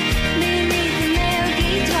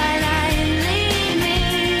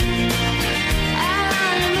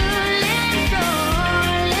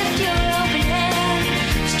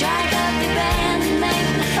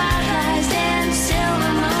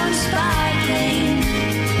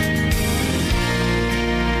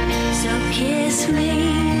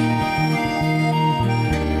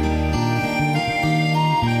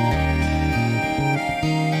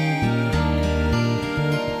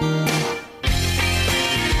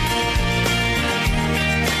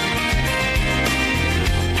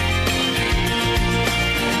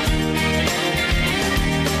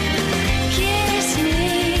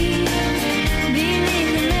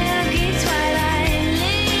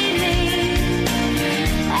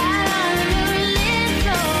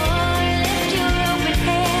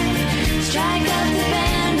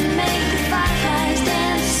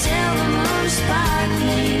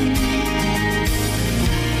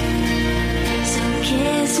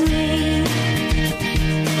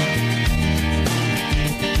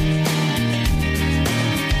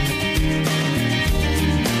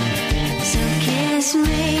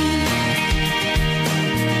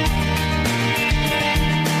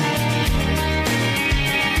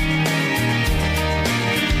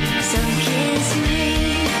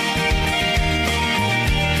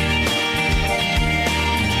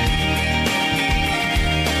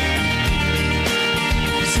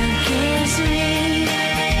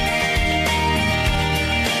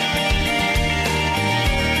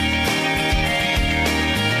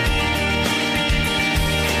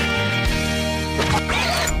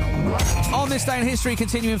On this day in history,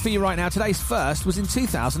 continuing for you right now, today's first was in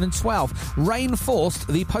 2012. Rain forced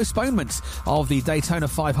the postponement of the Daytona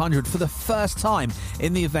 500 for the first time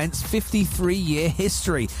in the event's 53-year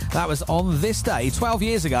history. That was on this day, 12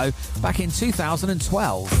 years ago, back in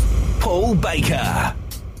 2012. Paul Baker.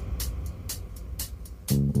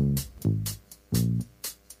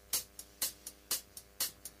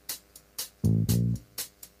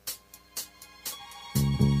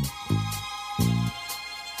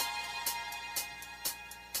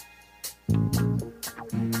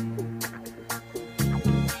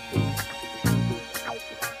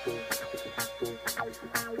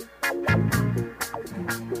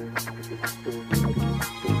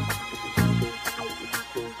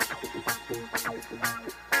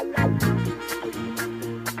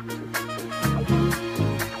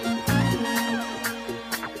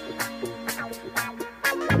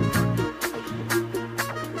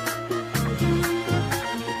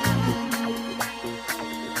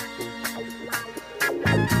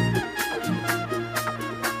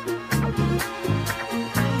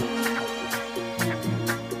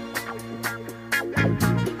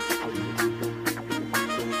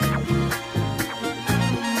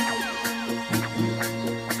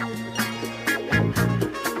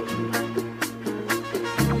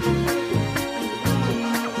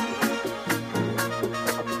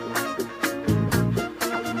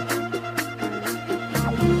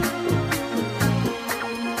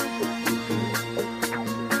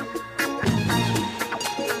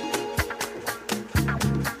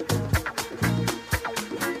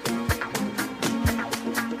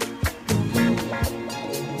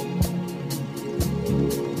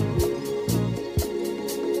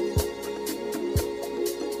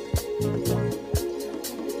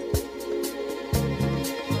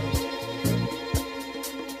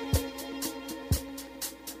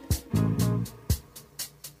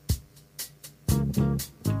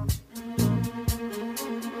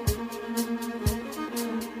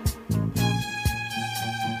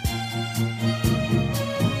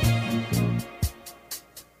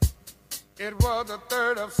 It was the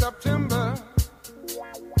 3rd of September.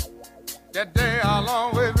 That day I'll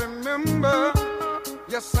always remember.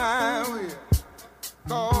 Yes, I will.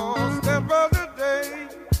 'Cause that was the day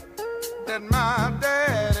that my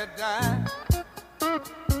daddy died.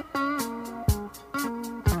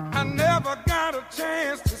 I never got a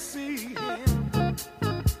chance to see him.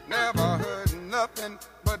 Never heard nothing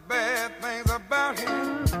but bad things about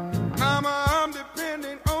him. Mama, I'm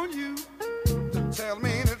depending on you to tell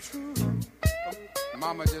me the truth.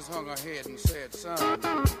 Mama just hung her head and said, son,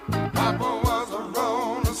 Papa was a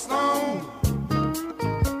rolling stone.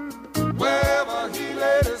 Wherever he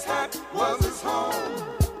laid his hat was his home.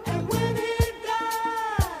 And when he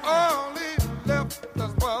died, all he left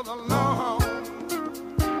us was alone.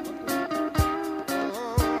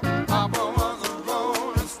 Oh, Papa was a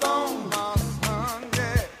rolling stone, my son,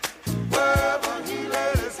 yeah. Wherever he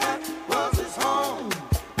laid his hat was his home.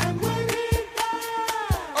 And when he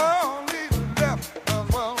died, all he left us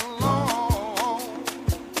was alone.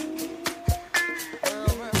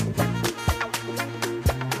 Well, man.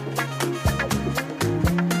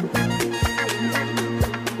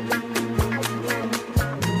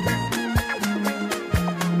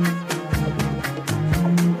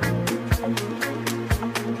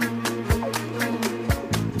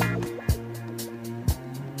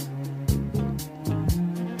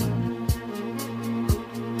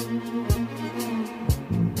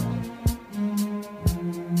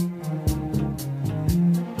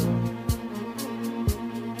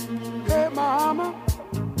 Hey, Mama,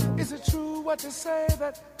 is it true what you say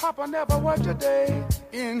that Papa never worked a day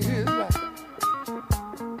in his life?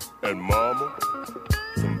 And Mama,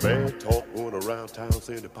 some bad talk going around town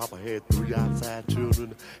saying that Papa had 3 outside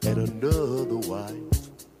children and another wife.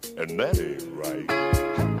 And that ain't right.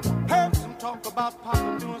 Heard some talk about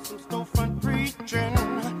Papa doing some storefront preaching,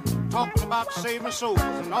 talking about saving souls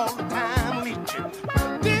and all the time leeching,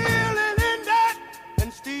 dealing in that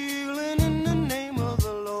and stealing in the name of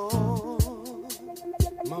the Lord.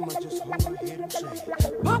 Mama just hung her head and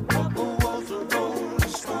said, Papa was a rolling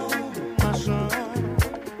stone, my son.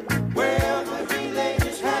 Wherever he laid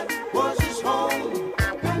his hat was his home.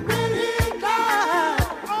 And when he died,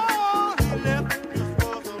 all he left us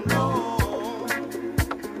was alone.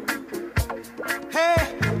 Hey,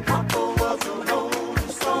 Papa was a rolling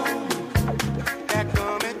stone. That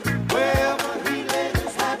coming, wherever he laid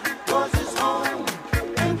his hat was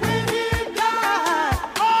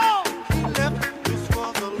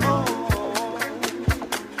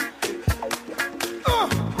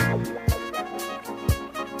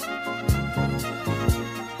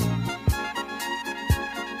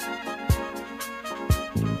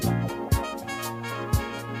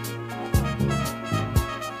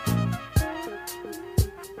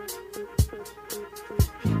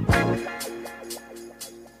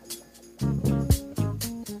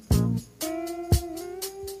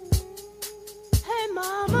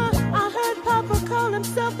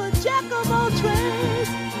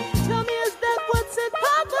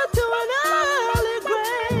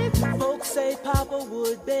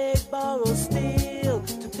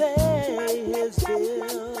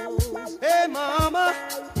Bakersville. Hey, mama,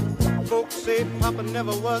 folks say Papa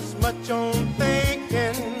never was much on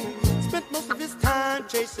thinking. Spent most of his time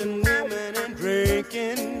chasing women and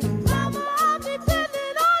drinking. Mama, I'm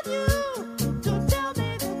depending on you to tell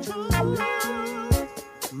me the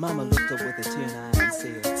truth. Mama looked up with a tear in her eye and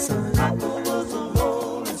said, son, Papa was a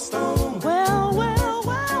rolling stone. well, well.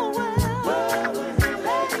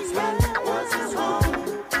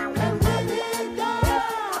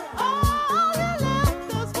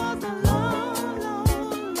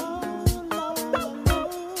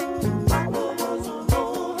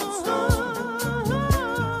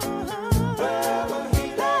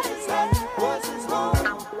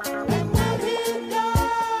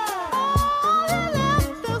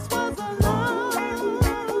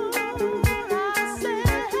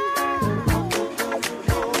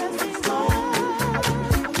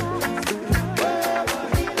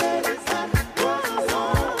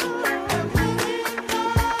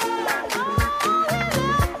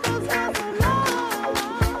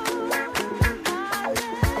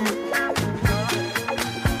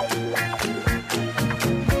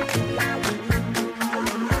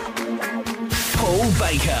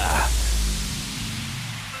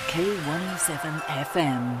 K107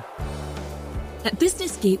 FM. At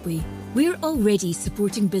Business Gateway, we're already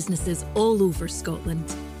supporting businesses all over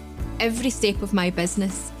Scotland. Every step of my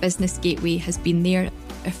business, Business Gateway has been there.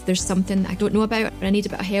 If there's something I don't know about or I need a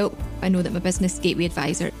bit of help, I know that my Business Gateway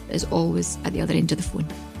advisor is always at the other end of the phone.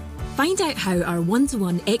 Find out how our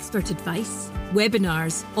one-to-one expert advice,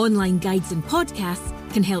 webinars, online guides and podcasts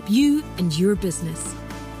can help you and your business.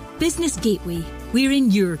 Business Gateway, we're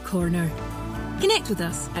in your corner. Connect with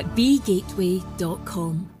us at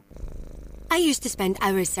bgateway.com. I used to spend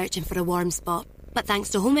hours searching for a warm spot, but thanks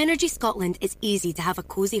to Home Energy Scotland, it's easy to have a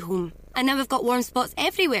cosy home. And now we've got warm spots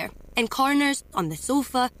everywhere, in corners, on the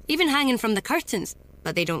sofa, even hanging from the curtains.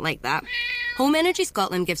 But they don't like that. Home Energy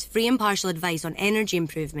Scotland gives free impartial advice on energy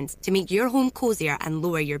improvements to make your home cosier and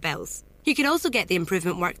lower your bills. You could also get the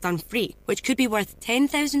improvement work done free, which could be worth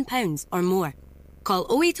 £10,000 or more. Call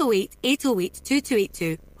 0808 808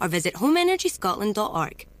 2282 or visit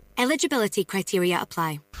homeenergyscotland.org. Eligibility criteria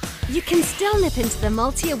apply. You can still nip into the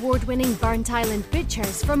multi-award-winning Burnt Island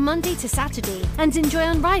Butchers from Monday to Saturday and enjoy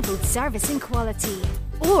unrivaled service and quality.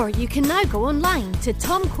 Or you can now go online to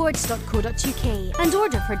tomcords.co.uk and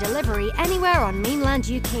order for delivery anywhere on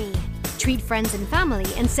mainland UK. Treat friends and family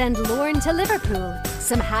and send Lauren to Liverpool,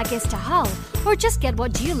 some haggis to Hull, or just get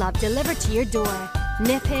what you love delivered to your door.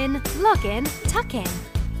 Nip in, log in, tuck in.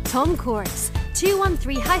 Tom Courts,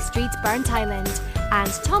 213 High Street, Burnt Island, and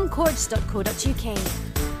tomcourts.co.uk.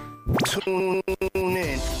 Tune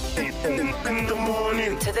in the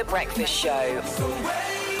morning to The Breakfast Show.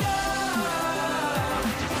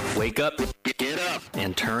 Wake up, get up,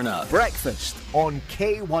 and turn up. Breakfast on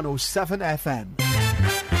K107 FM.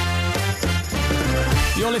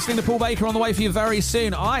 You're listening to Paul Baker on the way for you very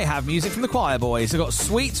soon. I have music from the Choir Boys. I've got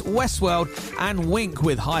Sweet, Westworld and Wink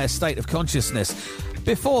with Higher State of Consciousness.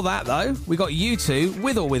 Before that, though, we got U2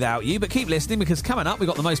 with or without you, but keep listening because coming up, we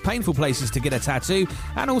got the most painful places to get a tattoo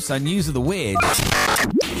and also news of the weird.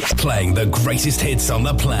 Playing the greatest hits on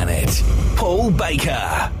the planet. Paul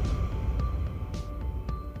Baker.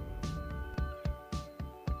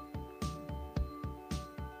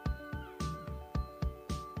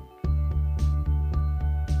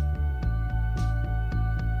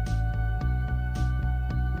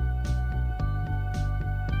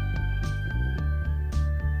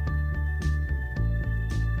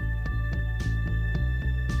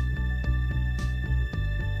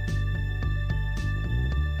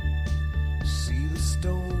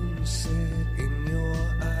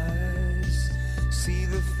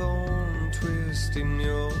 In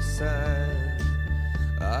your side,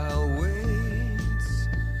 I'll wait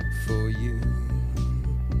for you.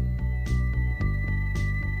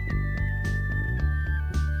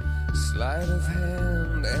 Sleight of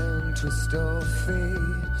hand and twist of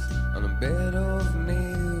fate. On a bed of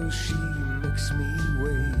nails, she makes me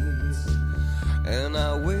wait, and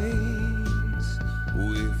I wait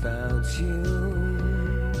without you,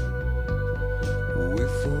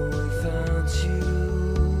 with or without you.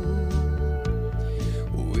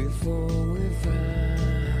 With or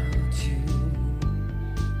without you.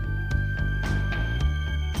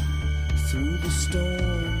 Through the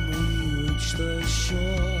storm we reach the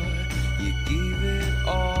shore. You gave it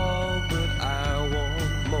all, but I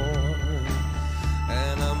want more.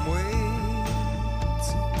 And I'm waiting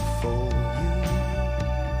for you.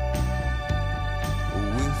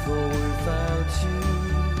 With or without you.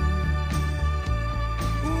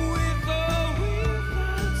 With or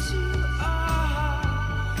without you.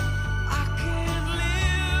 I can't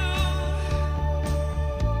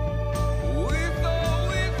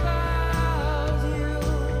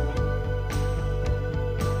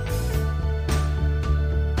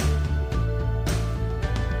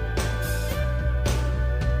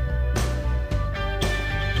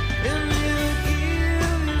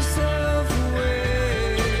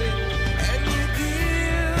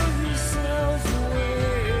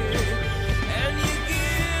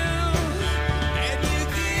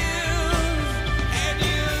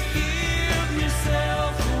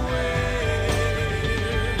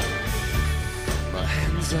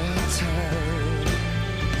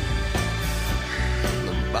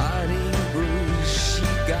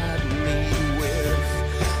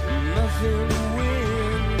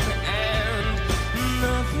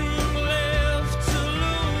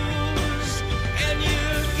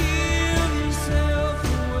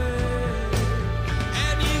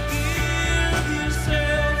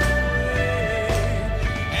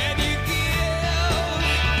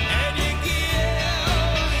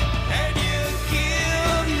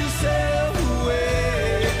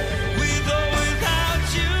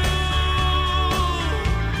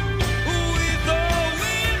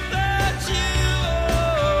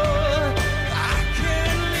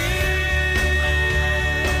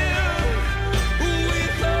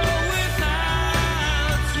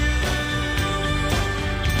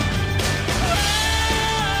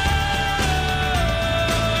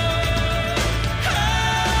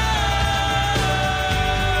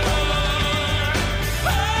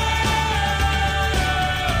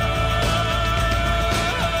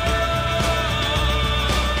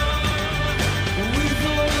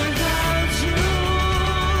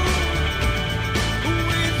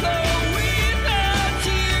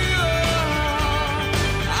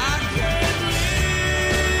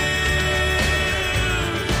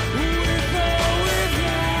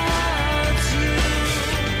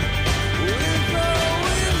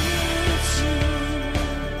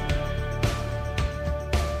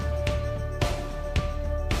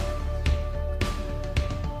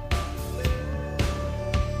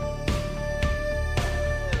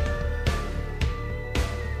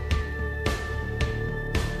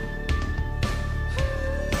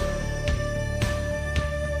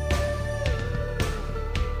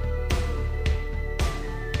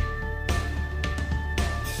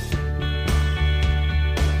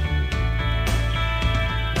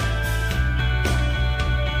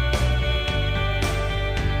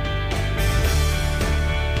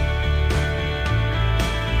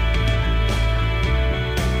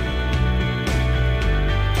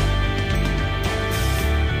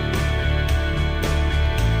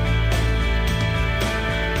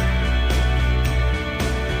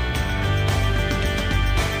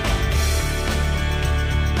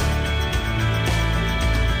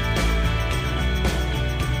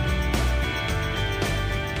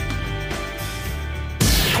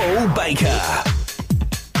Paul Baker.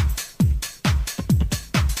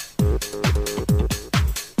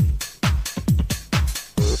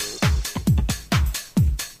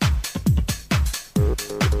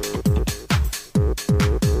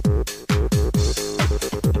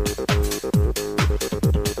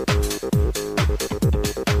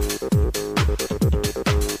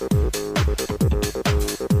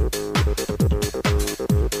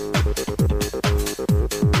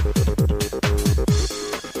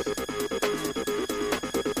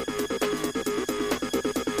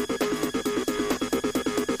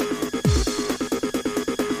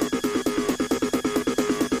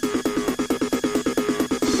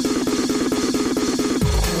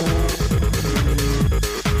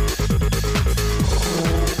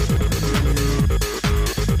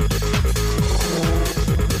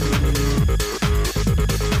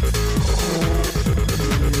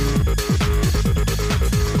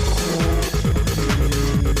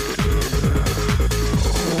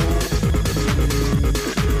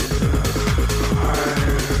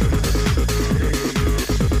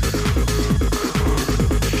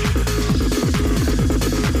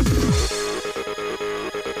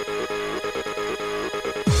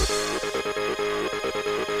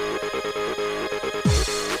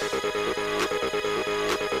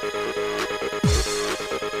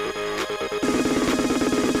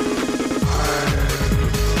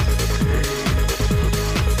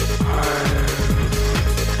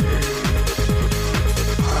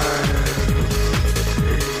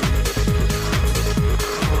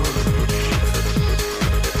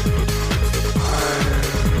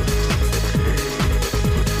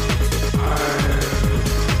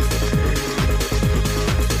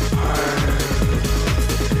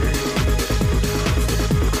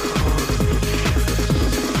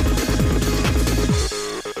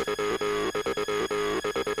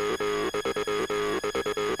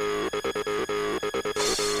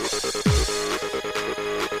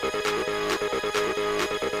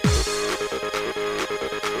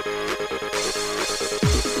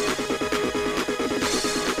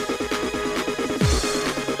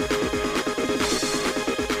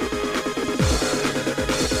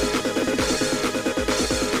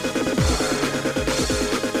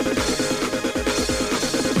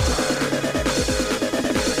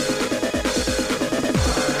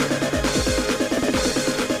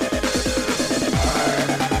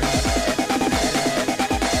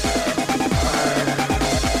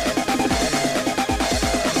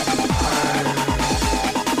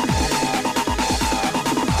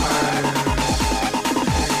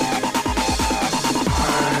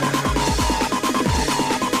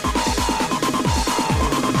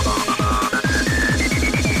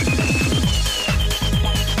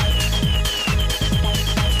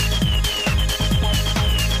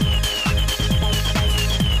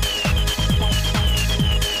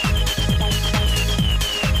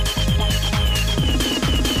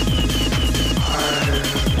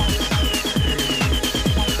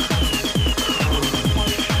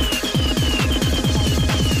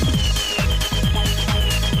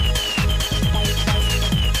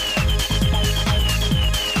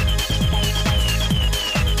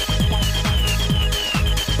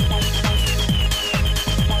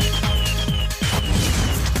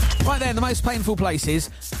 The most painful places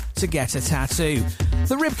to get a tattoo.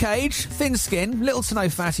 The rib cage, thin skin, little to no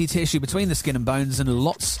fatty tissue between the skin and bones, and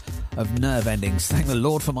lots of nerve endings. Thank the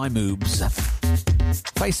Lord for my moobs.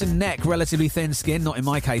 Face and neck, relatively thin skin, not in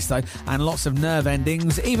my case though, and lots of nerve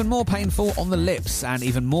endings. Even more painful on the lips, and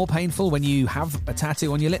even more painful when you have a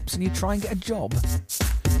tattoo on your lips and you try and get a job.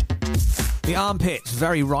 The armpit,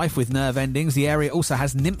 very rife with nerve endings. The area also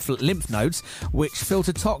has lymph nodes, which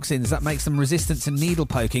filter toxins that makes them resistant to needle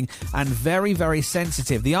poking and very, very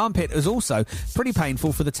sensitive. The armpit is also pretty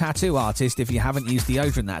painful for the tattoo artist if you haven't used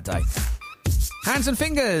deodorant that day. Hands and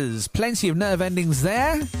fingers, plenty of nerve endings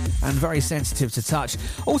there and very sensitive to touch.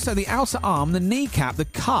 Also, the outer arm, the kneecap, the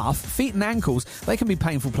calf, feet and ankles, they can be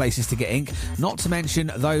painful places to get ink, not to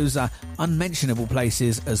mention those unmentionable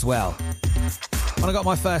places as well. When I got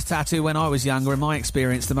my first tattoo when I was younger, in my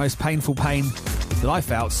experience, the most painful pain that I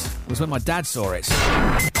felt was when my dad saw it.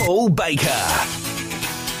 Paul Baker.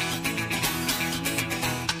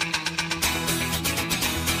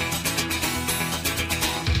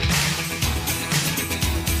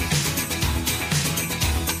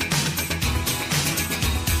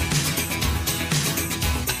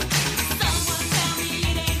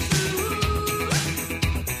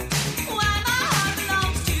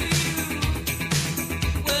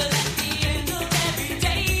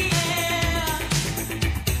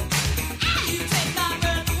 You take my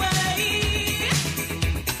breath away.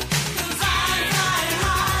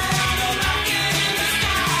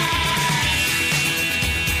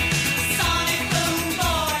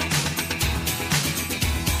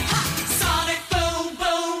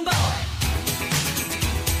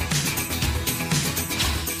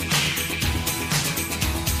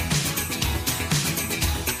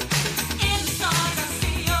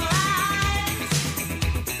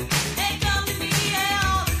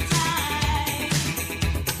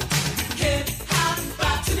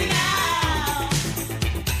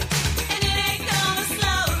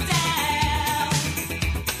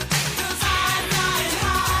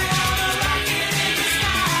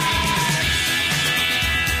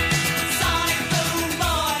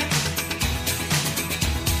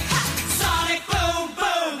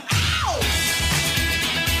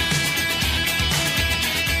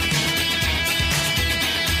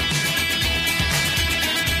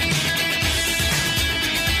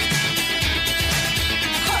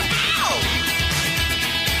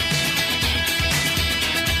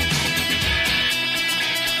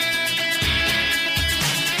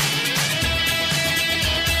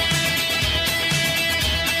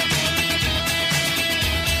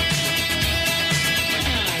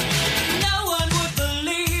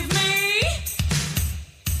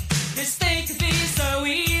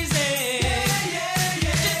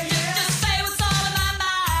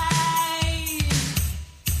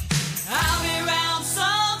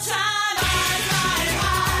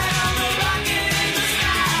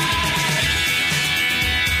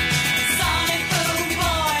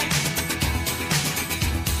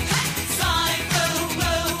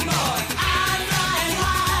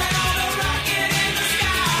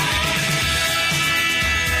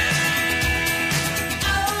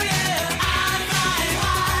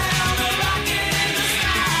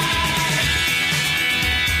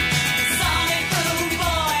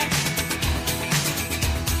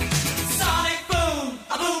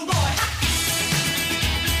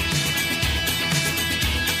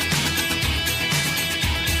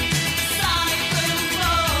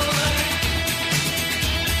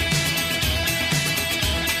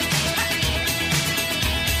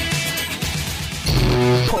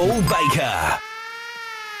 Paul Baker.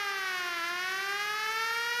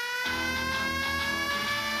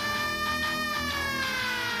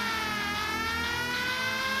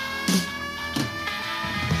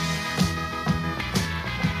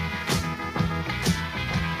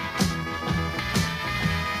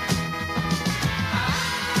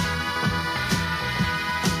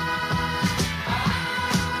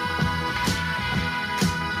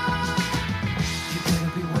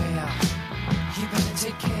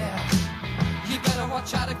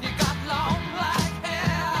 Watch out if you got long black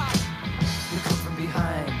hair. You come from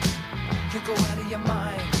behind, you go out of your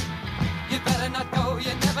mind. You better not go,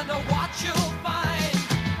 you never know what you'll find.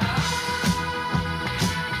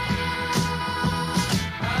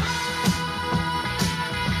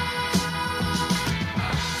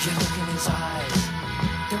 You look in his eyes,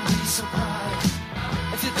 don't be surprised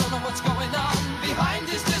if you don't know what's going on behind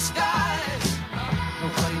his disguise.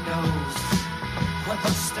 Nobody knows where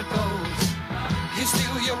Buster goes. You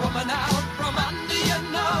steal your woman out from under your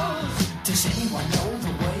nose. Does anyone know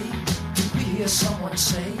the way? Do we hear someone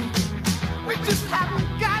say? We just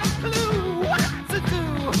haven't got a clue what to do.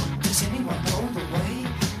 Does anyone know the way?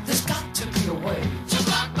 There's got to be a way to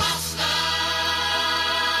Blockbuster.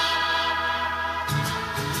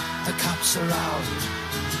 The cops are out.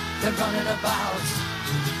 They're running about.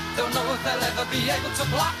 Don't know if they'll ever be able to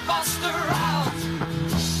block Buster out.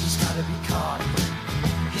 He's gotta be caught.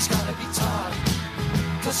 He's gotta be taught.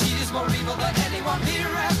 'Cause he is more evil than anyone here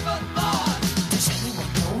ever thought. Does anyone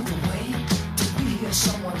know the way? Did we hear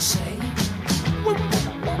someone say? We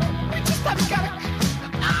just haven't got it.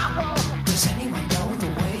 Oh. Does anyone know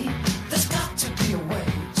the way? There's got to be a way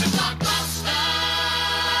to Blockbuster.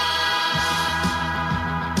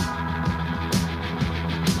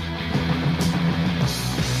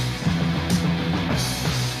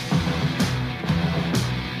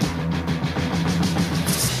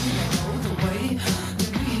 Does anyone know the way?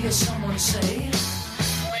 Hear someone say,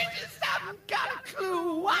 we just haven't got a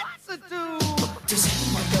clue what to do. Does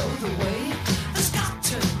anyone know the way? There's got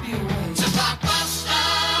to be a way to Blockbuster.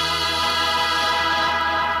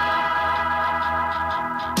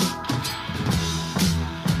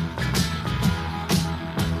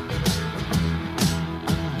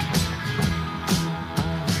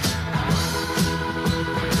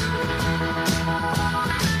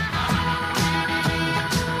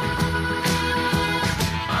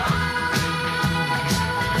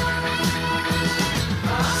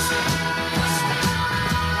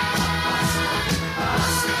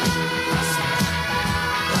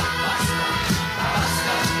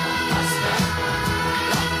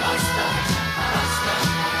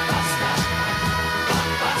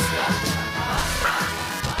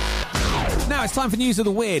 Now it's time for News of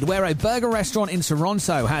the Weird, where a burger restaurant in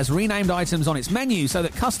Toronto has renamed items on its menu so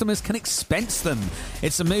that customers can expense them.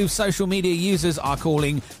 It's a move social media users are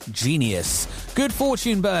calling genius. Good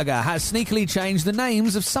Fortune Burger has sneakily changed the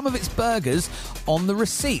names of some of its burgers on the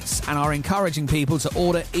receipts and are encouraging people to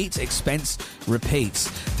order, eat, expense,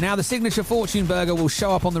 repeat. Now the signature Fortune Burger will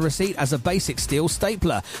show up on the receipt as a basic steel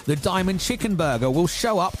stapler. The Diamond Chicken Burger will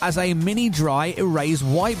show up as a mini dry erase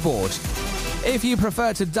whiteboard. If you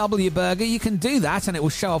prefer to double your burger, you can do that and it will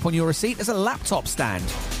show up on your receipt as a laptop stand.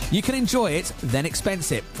 You can enjoy it, then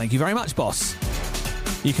expense it. Thank you very much, boss.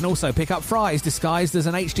 You can also pick up fries disguised as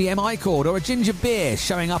an HDMI cord or a ginger beer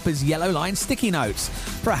showing up as yellow line sticky notes.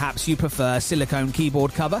 Perhaps you prefer silicone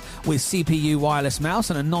keyboard cover with CPU wireless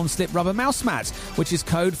mouse and a non-slip rubber mouse mat, which is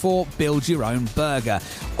code for build your own burger.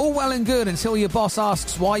 All well and good until your boss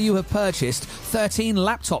asks why you have purchased 13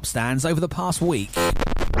 laptop stands over the past week.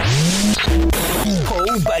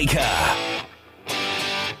 Paul Baker.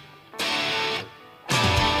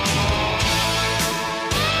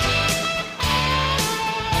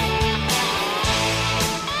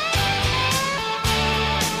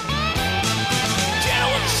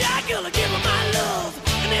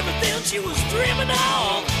 She was dreaming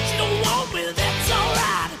of. She don't want me, that's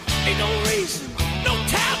alright. Ain't no reason, no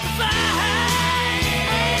time to fight.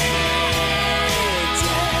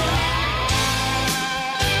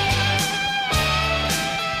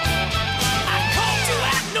 I caught you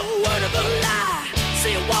out, no word of a lie.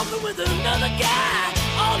 See you walking with another guy.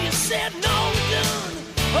 All you said, no done.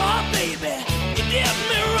 Oh baby, you did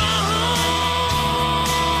me wrong.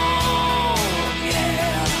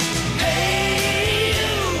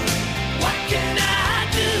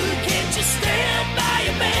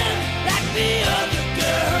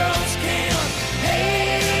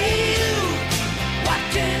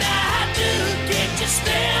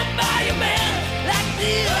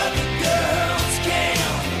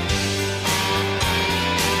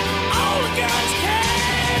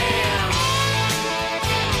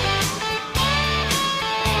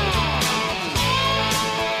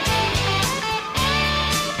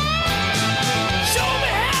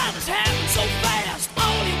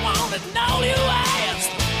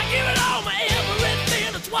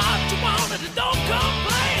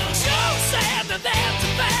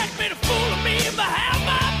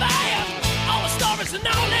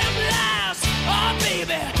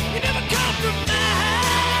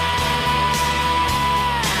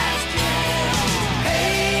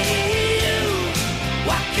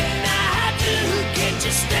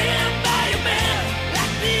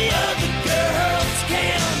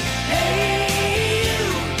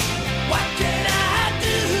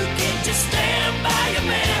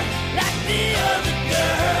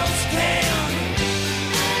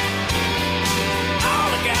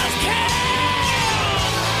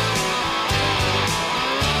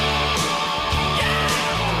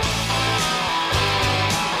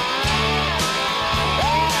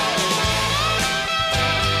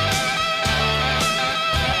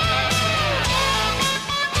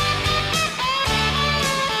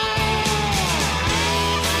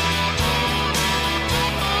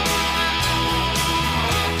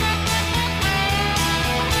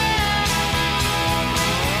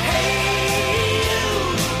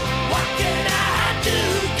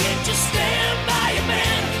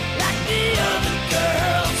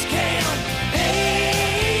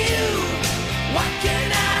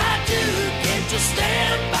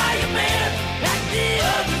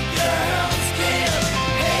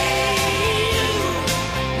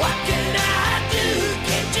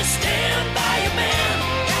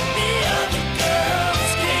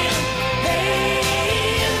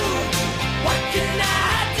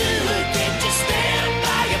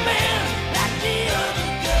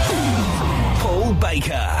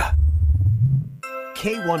 Baker.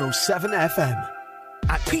 K107 FM.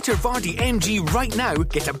 At Peter Vardy MG right now,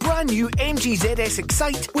 get a brand new MG ZS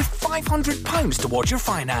Excite with £500 towards your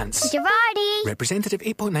finance. Peter Vardy! Representative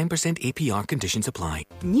 8.9% APR, conditions apply.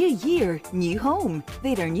 New year, new home.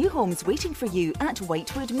 There are new homes waiting for you at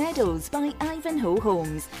Whitewood Meadows by Ivanhoe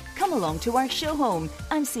Homes. Come along to our show home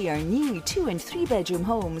and see our new 2 and 3 bedroom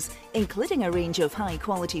homes, including a range of high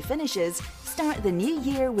quality finishes. Start the new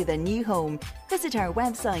year with a new home. Visit our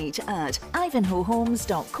website at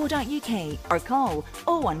ivanhoehomes.co.uk or call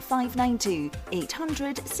 01592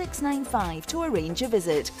 800 695 to arrange a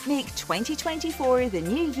visit. Make 2024 the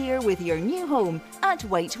new year with your new home at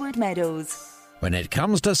Whitewood Meadows. When it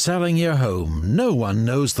comes to selling your home, no one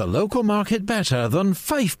knows the local market better than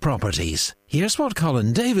Fife Properties. Here's what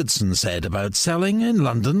Colin Davidson said about selling in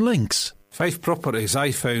London Links. Fife Properties,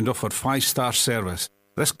 I found, offered 5-star service.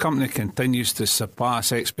 This company continues to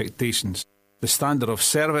surpass expectations. The standard of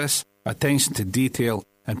service, attention to detail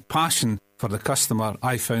and passion for the customer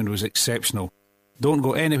I found was exceptional. Don't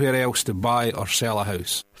go anywhere else to buy or sell a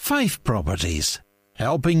house. Fife Properties,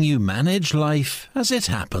 helping you manage life as it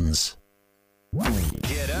happens.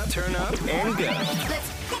 Get up, turn up, and go.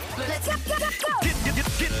 Let's go.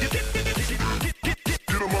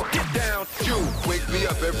 Get down. You wake me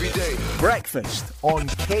up every day. Breakfast on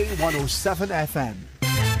K107 FM.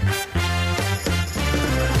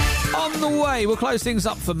 On the way, we'll close things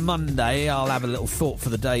up for Monday. I'll have a little thought for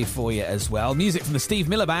the day for you as well. Music from the Steve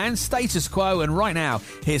Miller Band, Status Quo, and right now,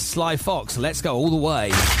 here's Sly Fox. Let's go all the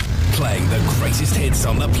way. Playing the greatest hits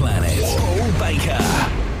on the planet. Paul Baker.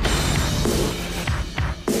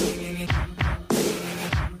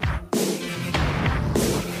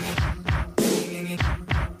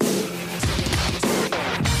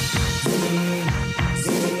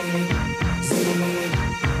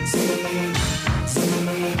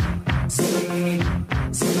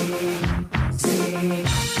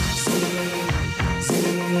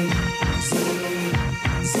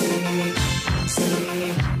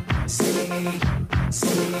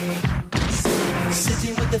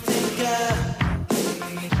 Sitting with the thinker,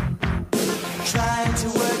 trying to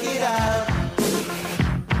work it out.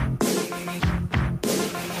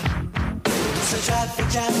 It's a traffic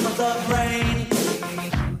jam of the brain,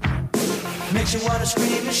 makes you want to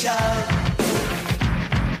scream and shout.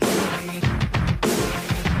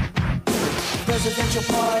 Presidential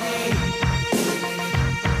party,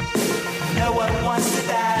 no one wants to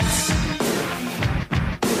dance.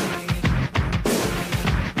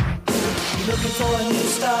 Looking for a new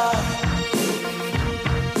star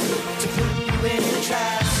to put you in a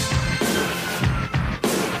trance.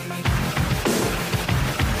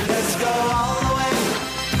 Let's go all the way.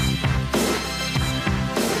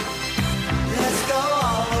 Let's go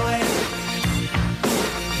all the way.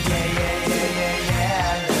 Yeah, yeah, yeah, yeah,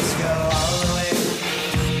 yeah. Let's go all the way.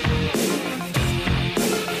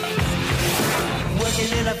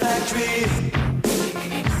 Working in a factory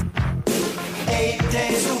 8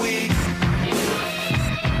 days a week.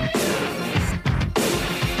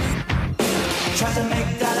 Try to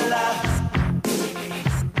make that laugh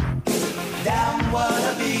down what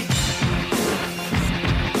a beat.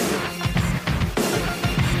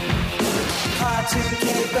 Cartoon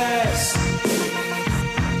capers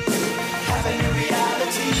happen in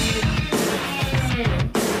reality.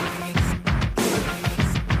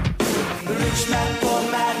 Rich man, poor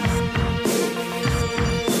man,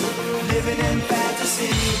 living in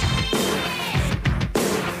fantasy.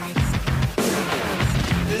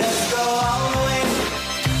 Let's go all the way.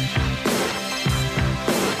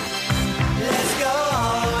 Let's go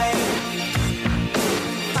all the way.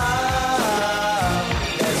 Oh,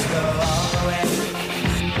 let's go all the way.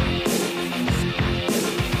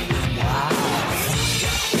 Wow.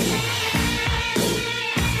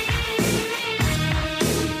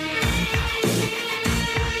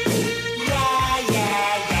 Yeah,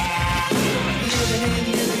 yeah, yeah. Living in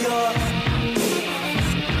New York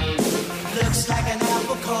looks like an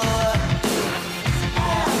apple core.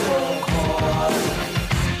 Apple core.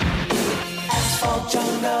 Asphalt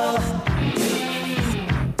jungle.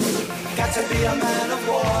 Got to be a man of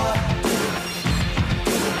war.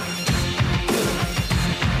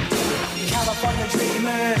 California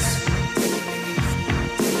dreamers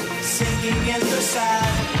sinking in the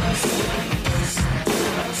sand.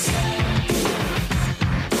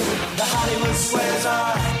 The Hollywood squares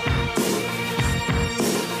are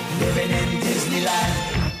living in Disneyland.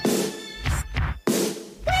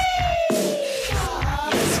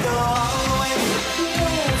 Let's go all the way.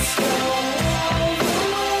 Let's go all the way.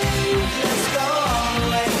 Let's go all the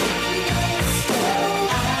way. Let's go.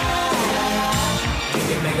 We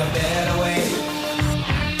can make a better way.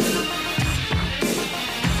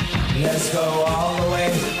 Let's go all the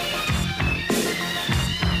way.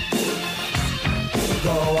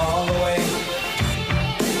 Go all the way.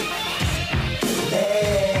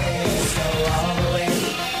 Let's go all the way.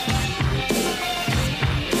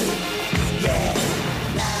 Yeah.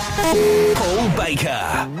 Paul Baker.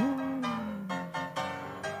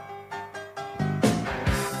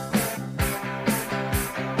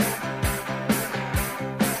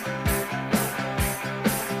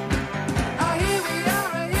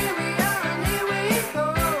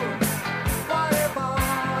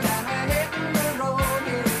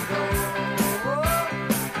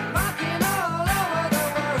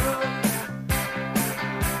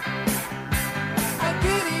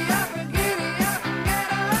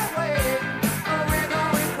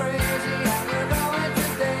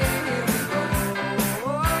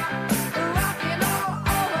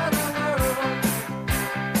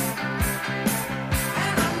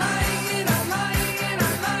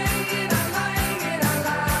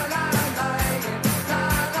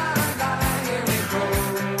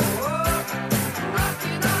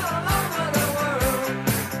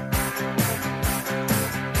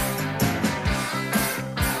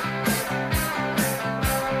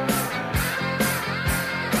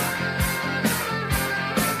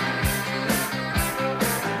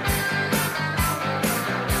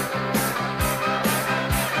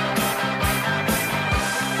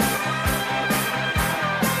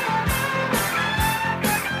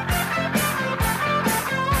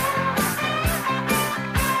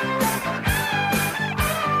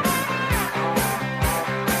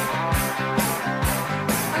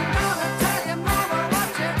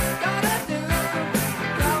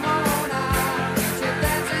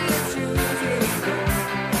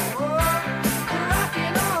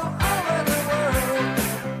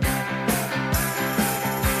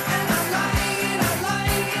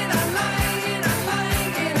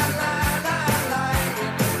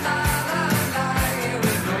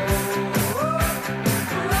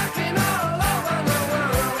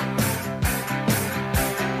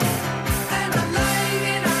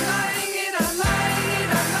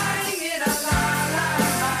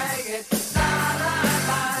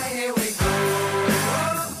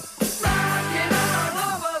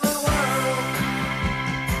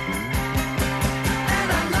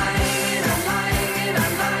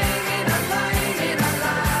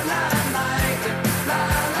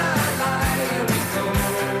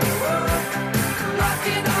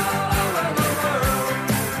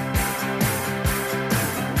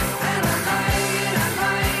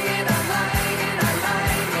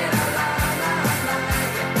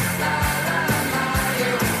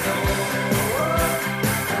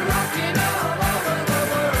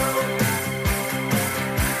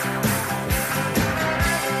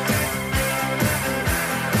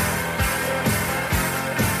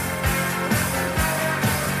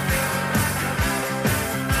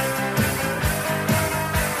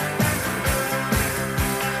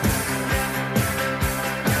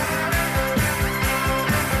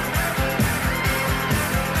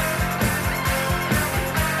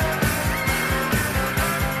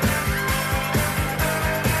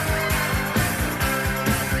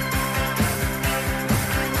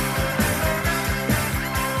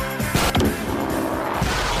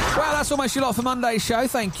 That's almost your lot for Monday's show.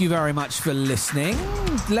 Thank you very much for listening.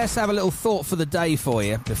 Let's have a little thought for the day for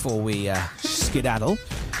you before we skedaddle.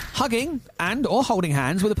 Hugging and or holding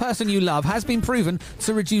hands with a person you love has been proven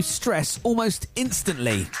to reduce stress almost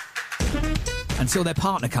instantly until their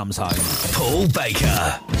partner comes home. Paul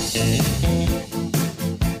Baker.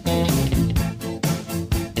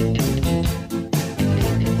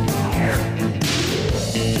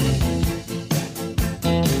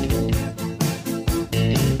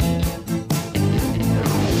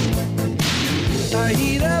 I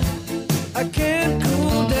heat up, I can't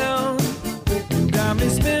cool down. Got me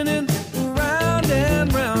spinning round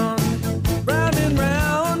and round, round and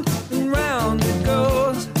round and round it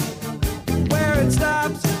goes. Where it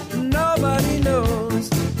stops, nobody knows.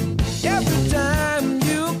 Every time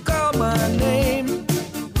you call my name,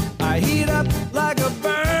 I heat up like a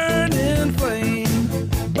burning flame,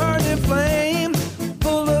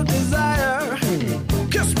 full of desire.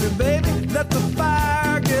 Kiss me, baby, let the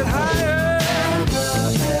fire get higher.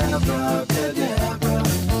 Abracadabra,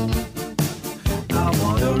 I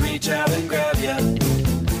wanna reach out and grab ya.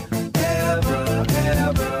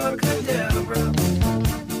 Abracadabra,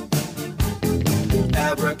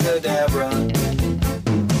 abracadabra.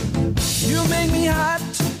 You make me hot,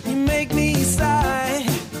 you make me sigh,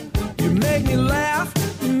 you make me laugh,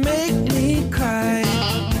 you make me cry.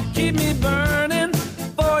 Keep me burning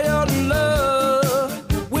for your love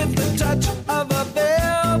with the touch of a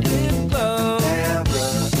velvet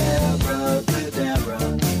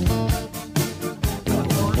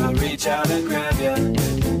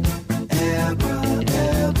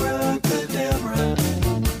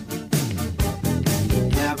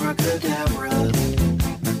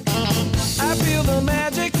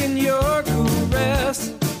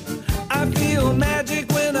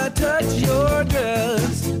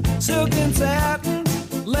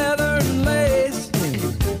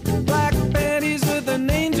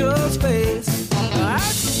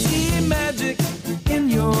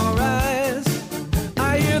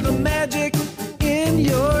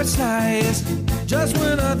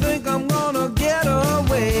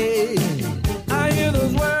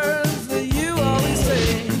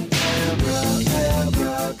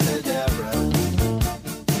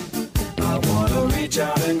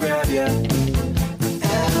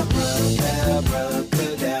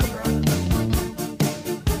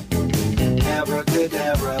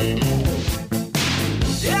abracadabra.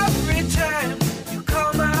 Every time you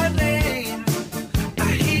call my name,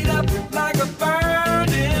 I heat up like a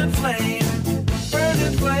burning flame,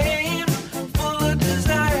 full of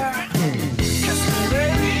desire. Kiss me,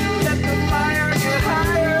 baby, let the fire get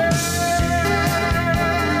higher.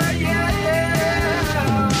 Yeah,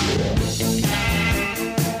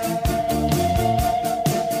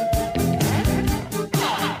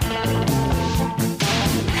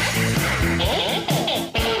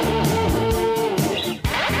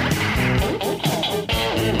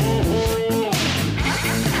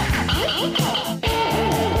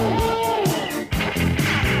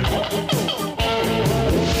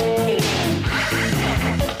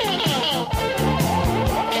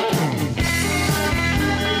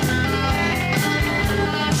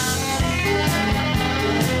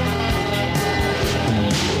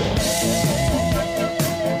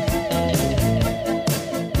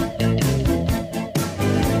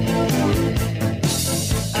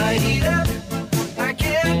 I heat up, I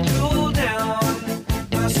can't cool down.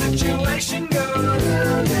 My situation goes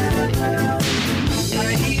round and round.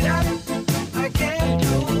 I heat up, I can't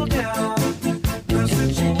cool down. My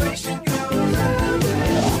situation goes round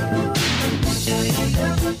and round. I heat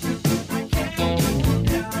up, I can't cool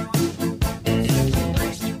down. My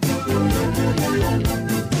situation goes round and round.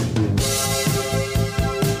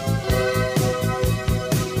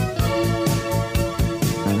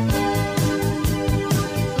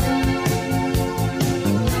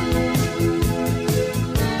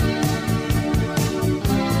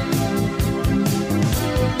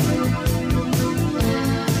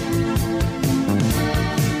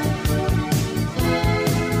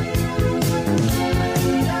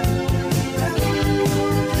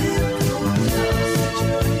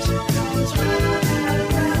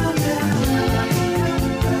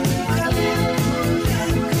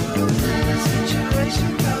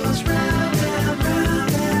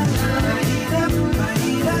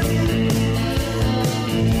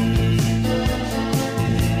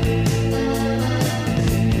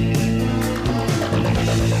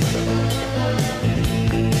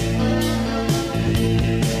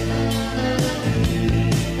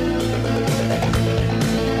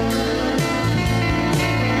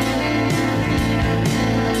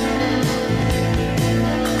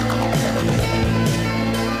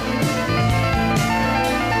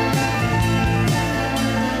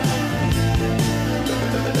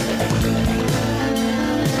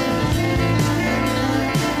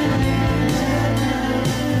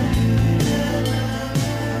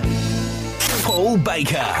 Paul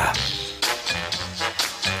Baker.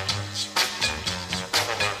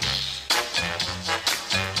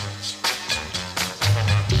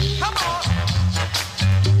 Come on.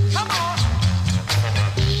 Come on.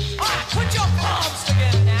 All right, put your palms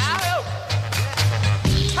together now.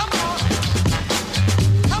 Come on.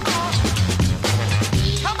 Come on.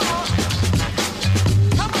 Come on.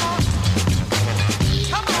 Come on.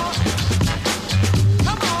 Come on.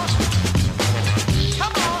 Come on.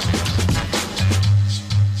 Come on.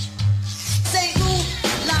 Say ooh,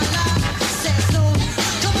 la la, say so.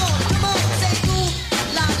 Come on, say ooh,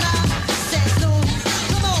 la la, say so.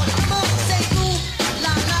 Come on, say ooh,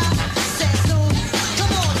 la la, say so.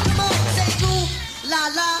 Come on, say ooh, la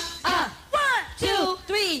la. 1, 2,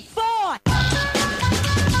 3, 4.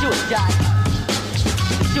 Do it, Jack.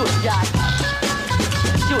 Do it, Jack.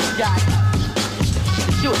 Do it, Jack.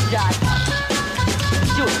 Do it, Jack.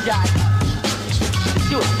 Do it, Jack.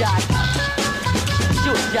 Do it, Jack.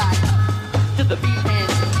 Do it, Jack. To the beat and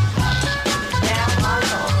now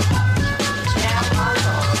Marco. Now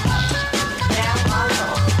Marco. Now Marco.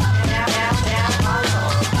 Now Marco.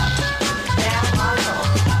 Now Marco.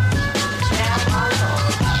 Now Marco.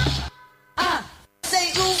 Say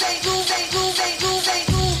ooh, say ooh, say ooh, say ooh, say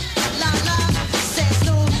ooh, la la, say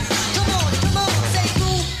so. Come on, say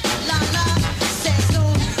ooh, la la, say so.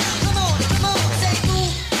 Come on, say ooh,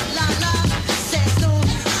 la la, say so.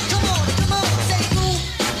 Come on, say ooh,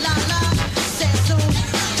 la la, say so.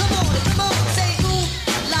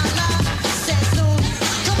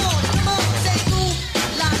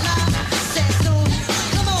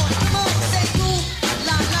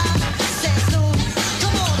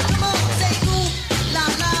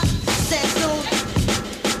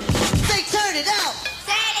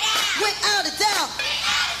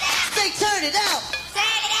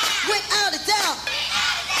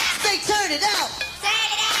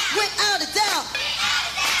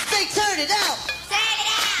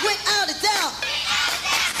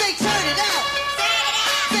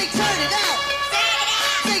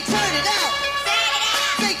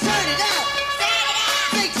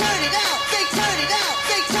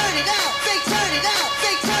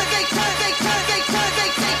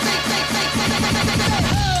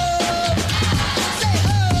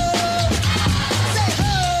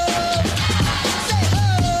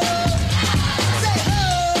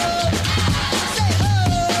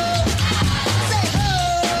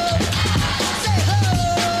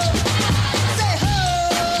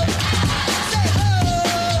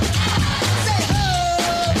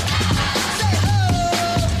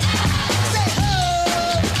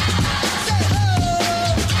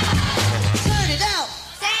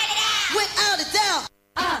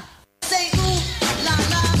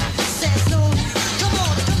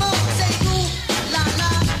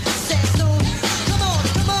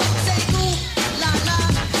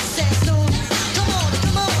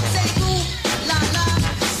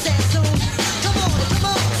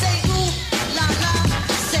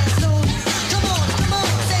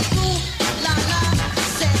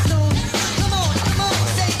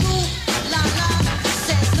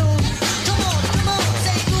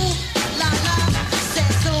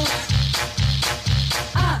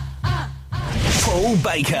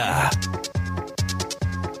 Baker.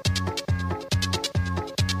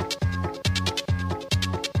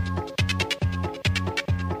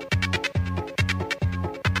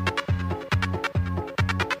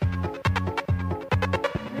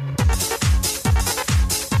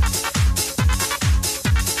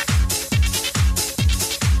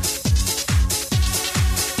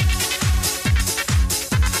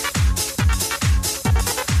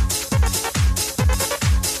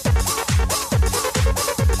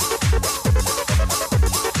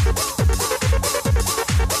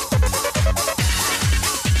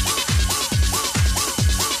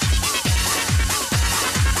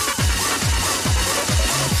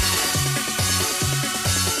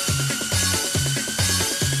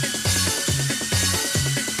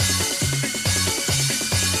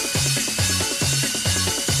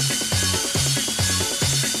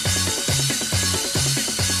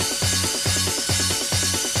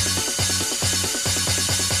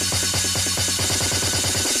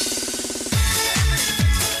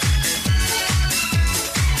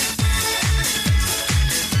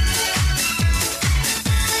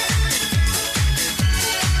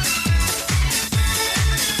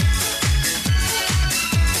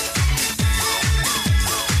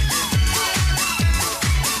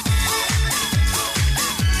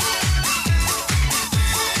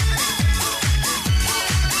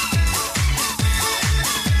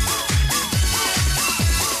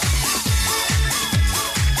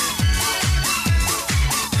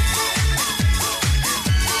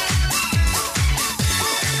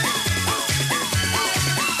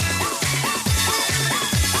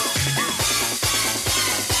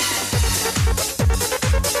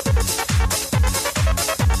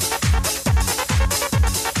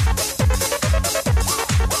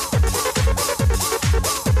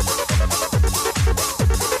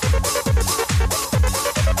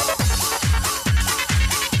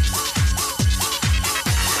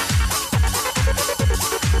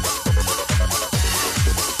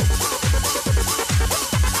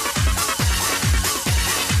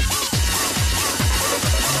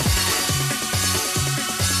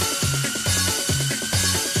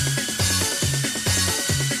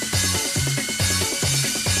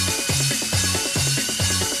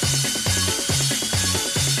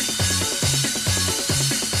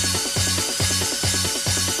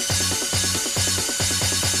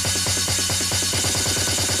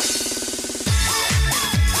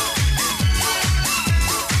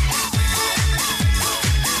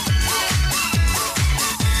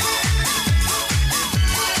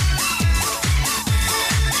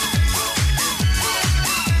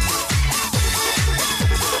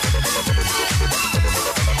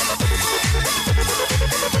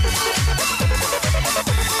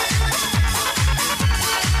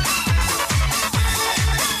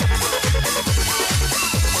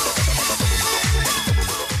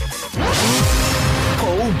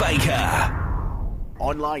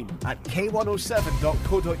 Online at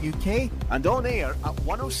k107.co.uk and on air at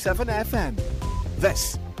 107 FM.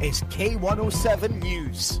 This is K107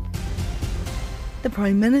 News. The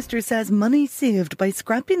Prime Minister says money saved by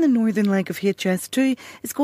scrapping the northern leg of HS2 is going